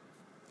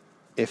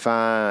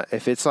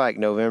if it's like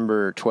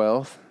November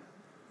 12th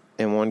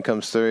and one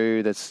comes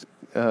through that's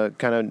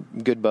kind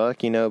of good buck,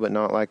 but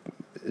not like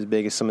as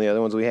big as some of the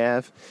other ones we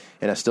have,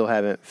 and I still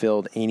haven't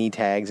filled any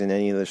tags in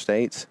any other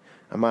states,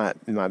 it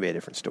might be a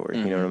different story.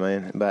 You know what I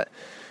mean? But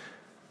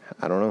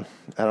I don't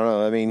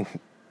know. I mean,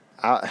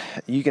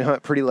 you can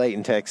hunt pretty late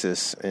in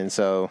Texas, and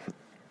so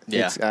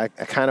I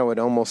kind of would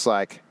almost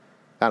I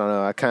don't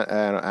know. I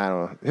don't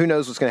know. Who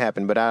knows what's going to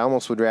happen? But I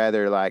almost would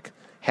rather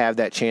have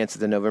that chance at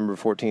the November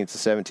 14th to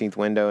 17th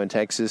window in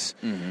Texas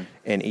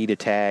and eat a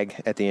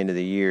tag at the end of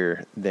the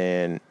year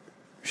than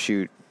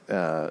shoot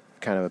kind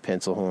of a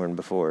pencil horn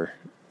before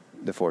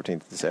the 14th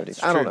to the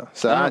 17th. I don't know.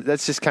 So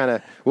that's just kind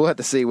of, we'll have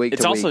to see week to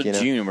week. It's also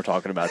June and we're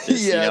talking about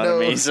this. Yeah, you know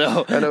what I mean?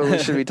 So I know we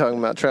should be talking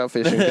about trout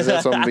fishing because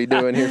that's what I'm going to be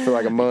doing here for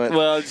a month.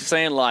 Well, it's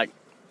saying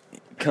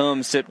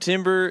come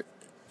September,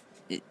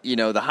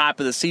 the hype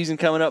of the season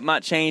coming up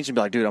might change and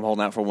be like, dude, I'm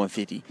holding out for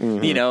 150.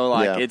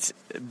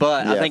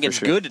 I think it's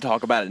good to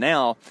talk about it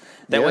now.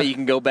 That way you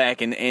can go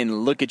back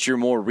and look at your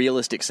more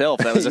realistic self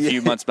that was a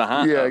few months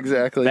behind. Yeah,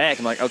 exactly. Back,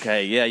 I'm like,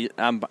 okay,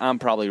 I'm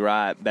probably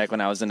right. Back when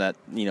I was in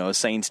a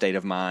sane state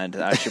of mind,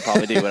 I should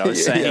probably do what I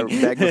was saying.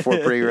 Yeah, back before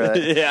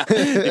pre-rut. Yeah,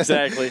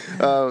 exactly.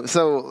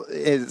 So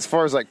as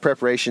far as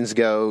preparations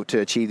go to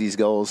achieve these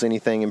goals,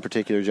 anything in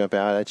particular jump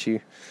out at you?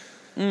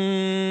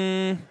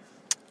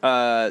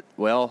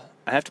 Well,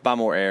 I have to buy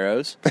more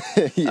arrows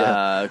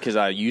because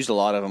I used a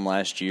lot of them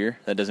last year.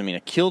 That doesn't mean I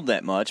killed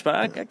that much, but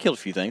I killed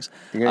a few things.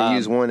 You're going to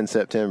use one in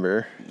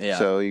September,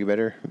 so you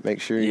better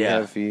make sure you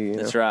have a few.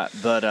 That's right.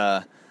 But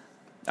I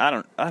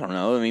don't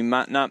know. I mean,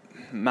 not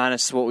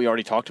minus what we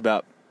already talked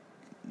about,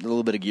 a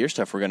little bit of gear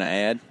stuff we're going to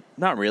add.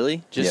 Not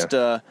really. Just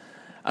I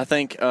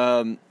think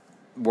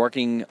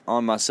working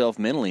on myself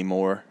mentally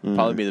more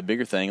probably be the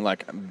bigger thing.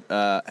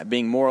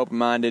 Being more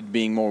open-minded,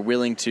 being more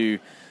willing to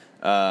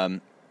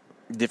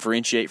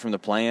differentiate from the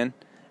plan,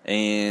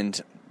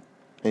 and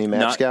any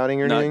map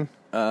scouting or anything.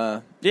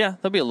 There'll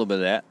be a little bit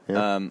of that.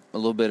 A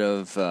little bit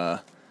of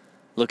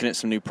looking at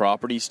some new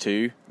properties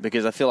too,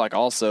 because I feel like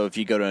also if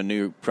you go to a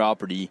new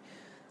property,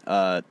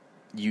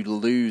 you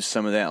lose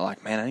some of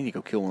that. Man, I need to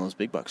go kill one of those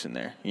big bucks in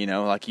there.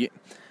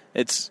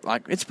 It's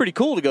pretty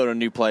cool to go to a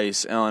new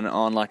place on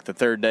the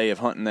third day of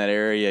hunting that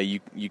area.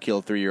 You kill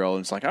a 3-year-old,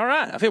 and it's like, all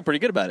right, I feel pretty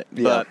good about it.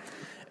 Yeah. But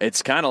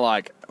it's kind of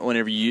like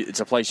whenever it's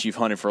a place you've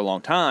hunted for a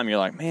long time, you're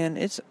like, man,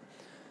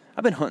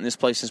 I've been hunting this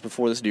place since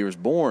before this deer was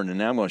born, and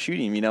now I'm going to shoot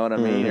him, you know what I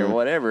mean, or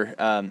whatever.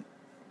 I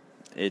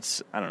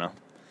don't know.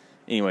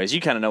 Anyways, you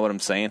kind of know what I'm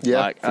saying.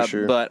 Yeah, for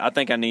sure. But I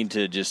think I need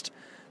to just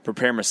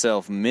prepare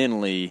myself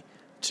mentally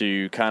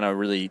to kind of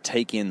really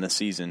take in the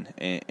season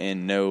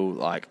and know,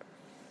 like,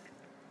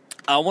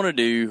 I want to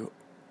do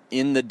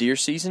in the deer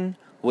season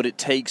what it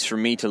takes for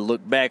me to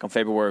look back on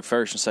February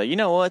 1st and say, you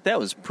know what, that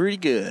was pretty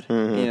good.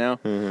 You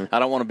know, I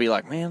don't want to be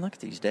like, man, look at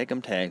these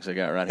daggum tags I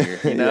got right here.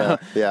 You know?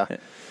 Yeah.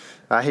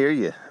 I hear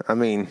you. I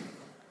mean,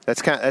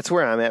 that's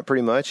where I'm at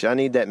pretty much. I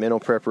need that mental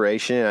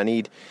preparation.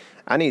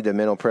 I need the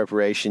mental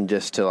preparation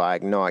just to,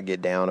 like, not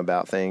get down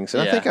about things.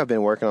 And I think I've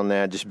been working on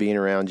that, just being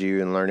around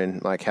you and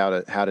learning, like, how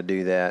to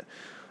do that.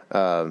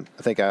 I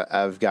think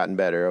I've gotten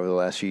better over the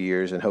last few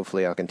years, and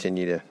hopefully I'll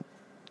continue to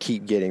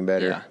keep getting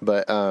better. Yeah.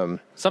 But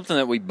something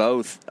that we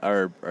both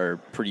are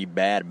pretty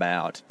bad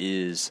about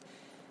is,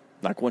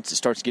 like, once it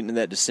starts getting to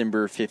that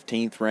December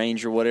 15th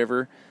range or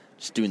whatever,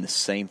 just doing the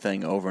same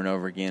thing over and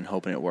over again,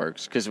 hoping it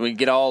works. Because we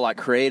get all, like,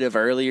 creative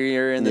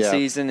earlier in the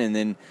season, and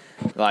then,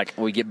 like,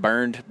 we get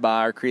burned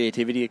by our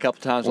creativity a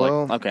couple times.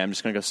 Well, like, okay, I'm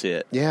just gonna go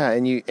sit. Yeah,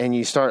 and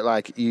you start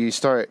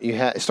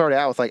start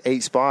out with like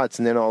 8 spots,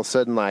 and then all of a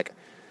sudden, like,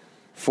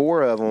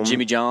 4 of them,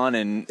 Jimmy John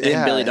and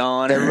Billy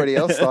Don. Everybody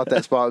else thought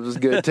that spot was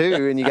good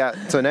too, and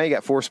now you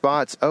got 4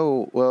 spots.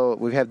 Oh well,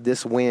 we have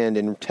this wind,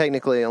 and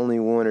technically only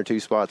 1 or 2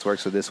 spots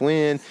works with this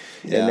wind,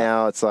 and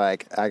now it's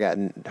like I got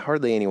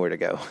hardly anywhere to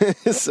go.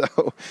 So,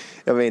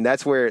 I mean,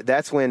 that's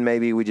when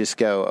maybe we just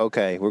go,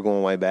 okay, we're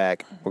going way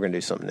back. We're gonna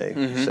do something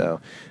new.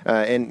 So,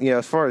 and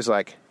as far as,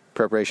 like,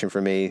 preparation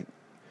for me,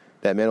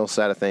 that mental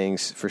side of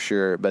things for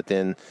sure. But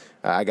then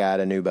I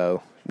got a new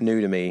bow, new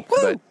to me,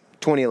 but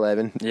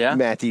 2011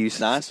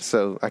 Matthews. Nice.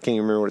 So I can't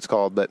even remember what it's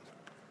called, but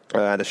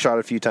I shot it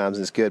a few times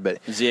and it's good.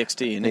 But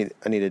ZXT, isn't it?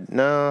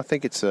 I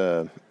think it's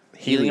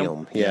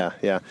helium.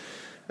 Yeah.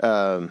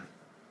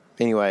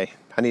 Anyway,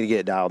 I need to get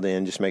it dialed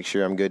in, just make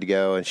sure I'm good to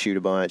go and shoot a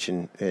bunch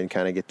and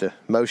kind of get the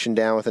motion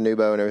down with a new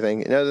bow and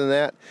everything. And other than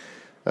that,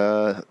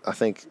 I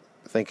think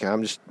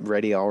I'm just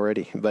ready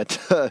already. But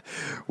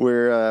we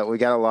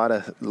got a lot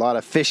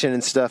of fishing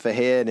and stuff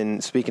ahead.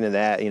 And speaking of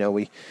that,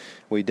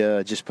 we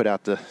just put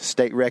out the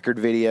state record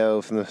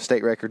video from the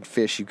state record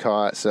fish you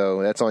caught,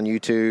 so that's on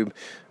YouTube.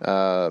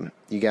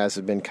 You guys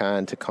have been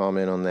kind to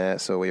comment on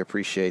that, so we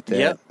appreciate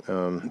that.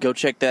 Yep. Go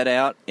check that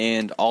out.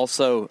 And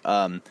also,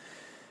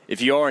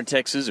 if you are in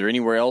Texas or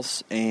anywhere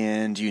else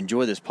and you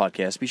enjoy this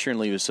podcast, be sure and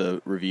leave us a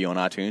review on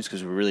iTunes,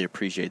 because we really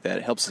appreciate that.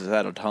 It helps us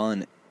out a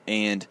ton.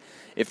 And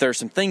if there are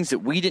some things that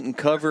we didn't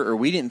cover or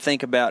we didn't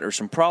think about, or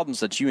some problems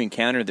that you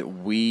encounter that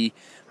we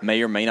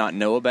may or may not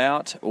know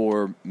about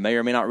or may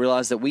or may not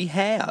realize that we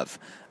have,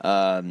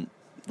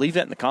 leave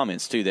that in the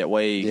comments too. That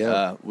way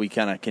we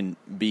kind of can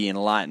be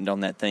enlightened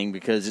on that thing,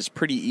 because it's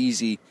pretty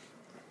easy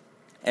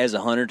as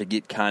a hunter to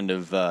get kind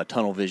of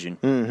tunnel vision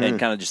and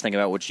kind of just think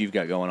about what you've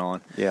got going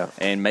on. Yeah.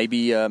 And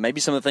maybe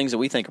some of the things that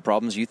we think are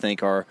problems you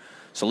think are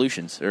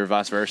solutions, or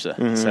vice versa.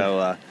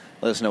 So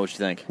let us know what you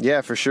think.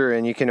 Yeah, for sure.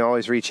 And you can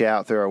always reach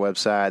out through our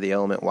website,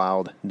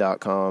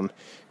 theelementwild.com,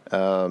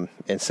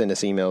 and send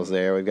us emails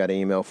there. We've got an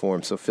email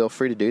form, so feel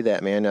free to do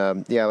that, man.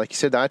 Like you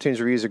said, the iTunes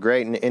reviews are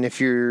great. And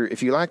if you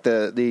like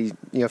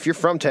if you're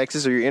from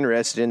Texas or you're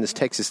interested in this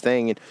Texas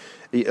thing, and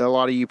a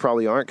lot of you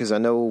probably aren't, because I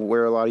know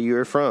where a lot of you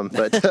are from,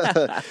 but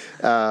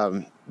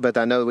but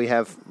I know we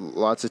have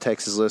lots of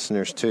Texas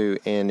listeners too.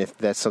 And if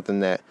that's something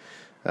that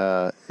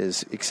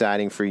is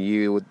exciting for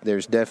you,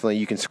 there's definitely,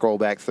 you can scroll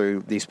back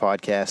through these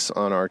podcasts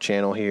on our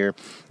channel here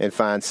and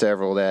find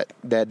several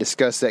that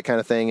discuss that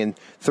kind of thing. And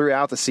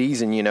throughout the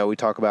season, we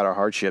talk about our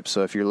hardships.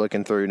 So if you're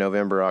looking through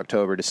November,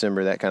 October,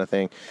 December, that kind of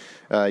thing,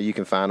 you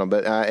can find them.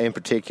 But in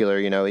particular,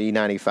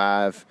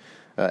 E95,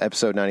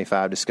 episode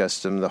 95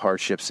 discussed some of the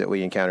hardships that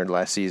we encountered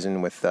last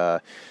season with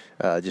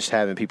just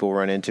having people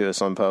run into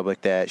us on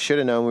public that should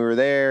have known we were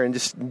there, and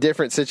just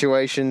different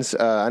situations.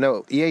 I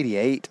know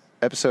E88,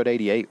 episode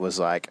 88 was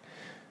like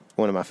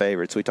one of my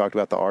favorites. We talked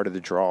about the art of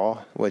the draw,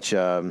 which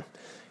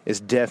is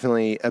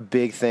definitely a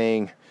big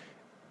thing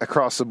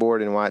across the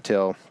board in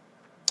whitetail.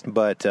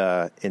 But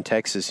in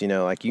Texas,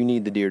 like, you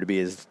need the deer to be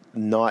as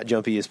not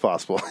jumpy as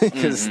possible,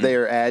 because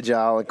they're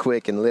agile and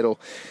quick and little,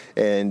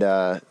 and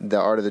the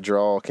art of the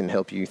draw can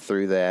help you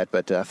through that.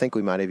 But I think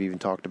we might have even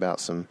talked about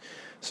some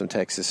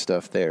Texas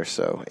stuff there.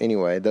 So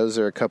anyway, those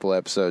are a couple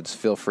episodes.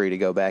 Feel free to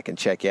go back and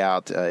check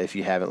out if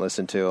you haven't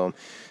listened to them.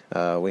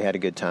 We had a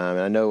good time,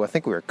 and I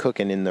think we were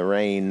cooking in the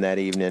rain that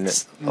evening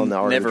on the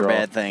art of the draw. Never a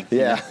bad thing.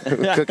 Yeah,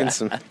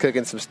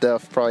 cooking some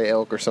stuff, probably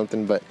elk or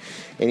something. But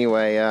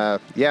anyway, I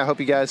hope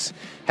you guys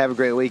have a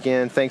great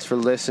weekend. Thanks for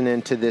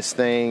listening to this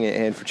thing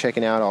and for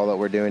checking out all that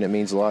we're doing. It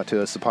means a lot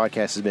to us. The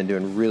podcast has been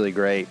doing really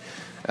great,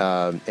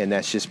 and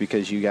that's just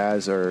because you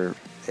guys are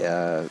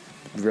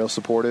real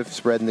supportive,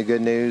 spreading the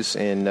good news,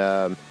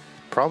 and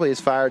probably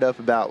as fired up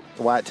about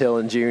whitetail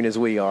in June as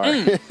we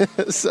are.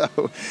 So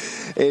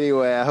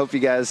anyway, I hope you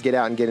guys get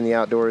out and get in the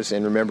outdoors,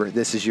 and remember,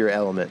 this is your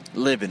element.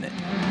 Live in it.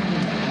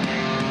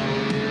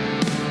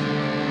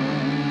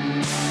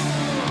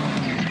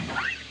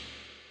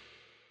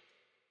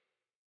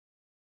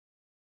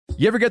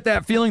 You ever get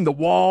that feeling the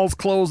walls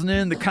closing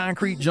in, the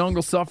concrete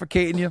jungle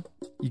suffocating you?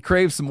 You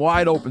crave some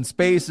wide open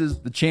spaces,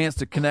 the chance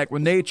to connect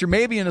with nature,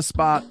 maybe in a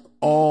spot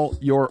all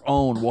your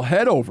own. Well,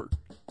 head over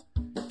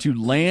to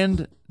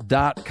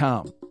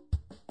land.com.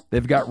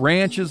 They've got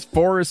ranches,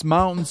 forests,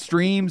 mountains,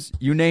 streams,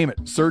 you name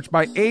it. Search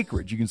by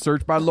acreage. You can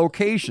search by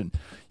location.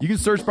 You can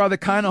search by the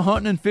kind of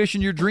hunting and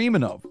fishing you're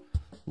dreaming of.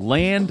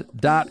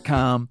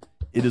 Land.com.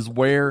 It is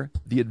where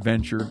the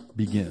adventure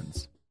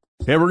begins.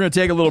 Hey, we're going to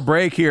take a little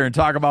break here and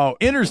talk about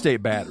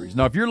interstate batteries.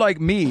 Now, if you're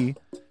like me,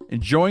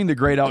 enjoying the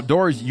great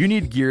outdoors, you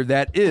need gear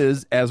that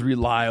is as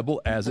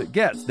reliable as it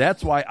gets.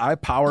 That's why I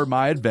power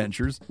my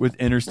adventures with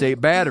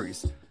interstate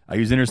batteries. I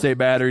use interstate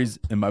batteries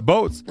in my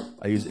boats.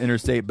 I use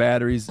interstate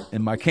batteries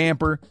in my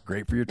camper.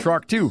 Great for your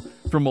truck, too.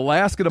 From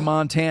Alaska to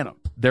Montana,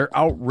 they're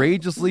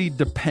outrageously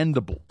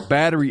dependable.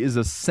 Battery is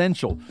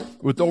essential.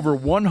 With over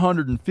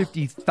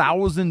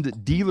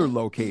 150,000 dealer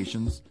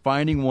locations,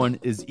 finding one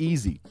is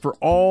easy. For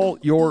all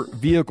your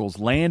vehicles,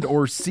 land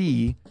or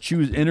sea,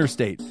 choose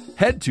Interstate.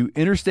 Head to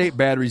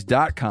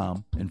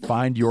interstatebatteries.com and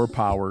find your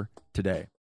power today.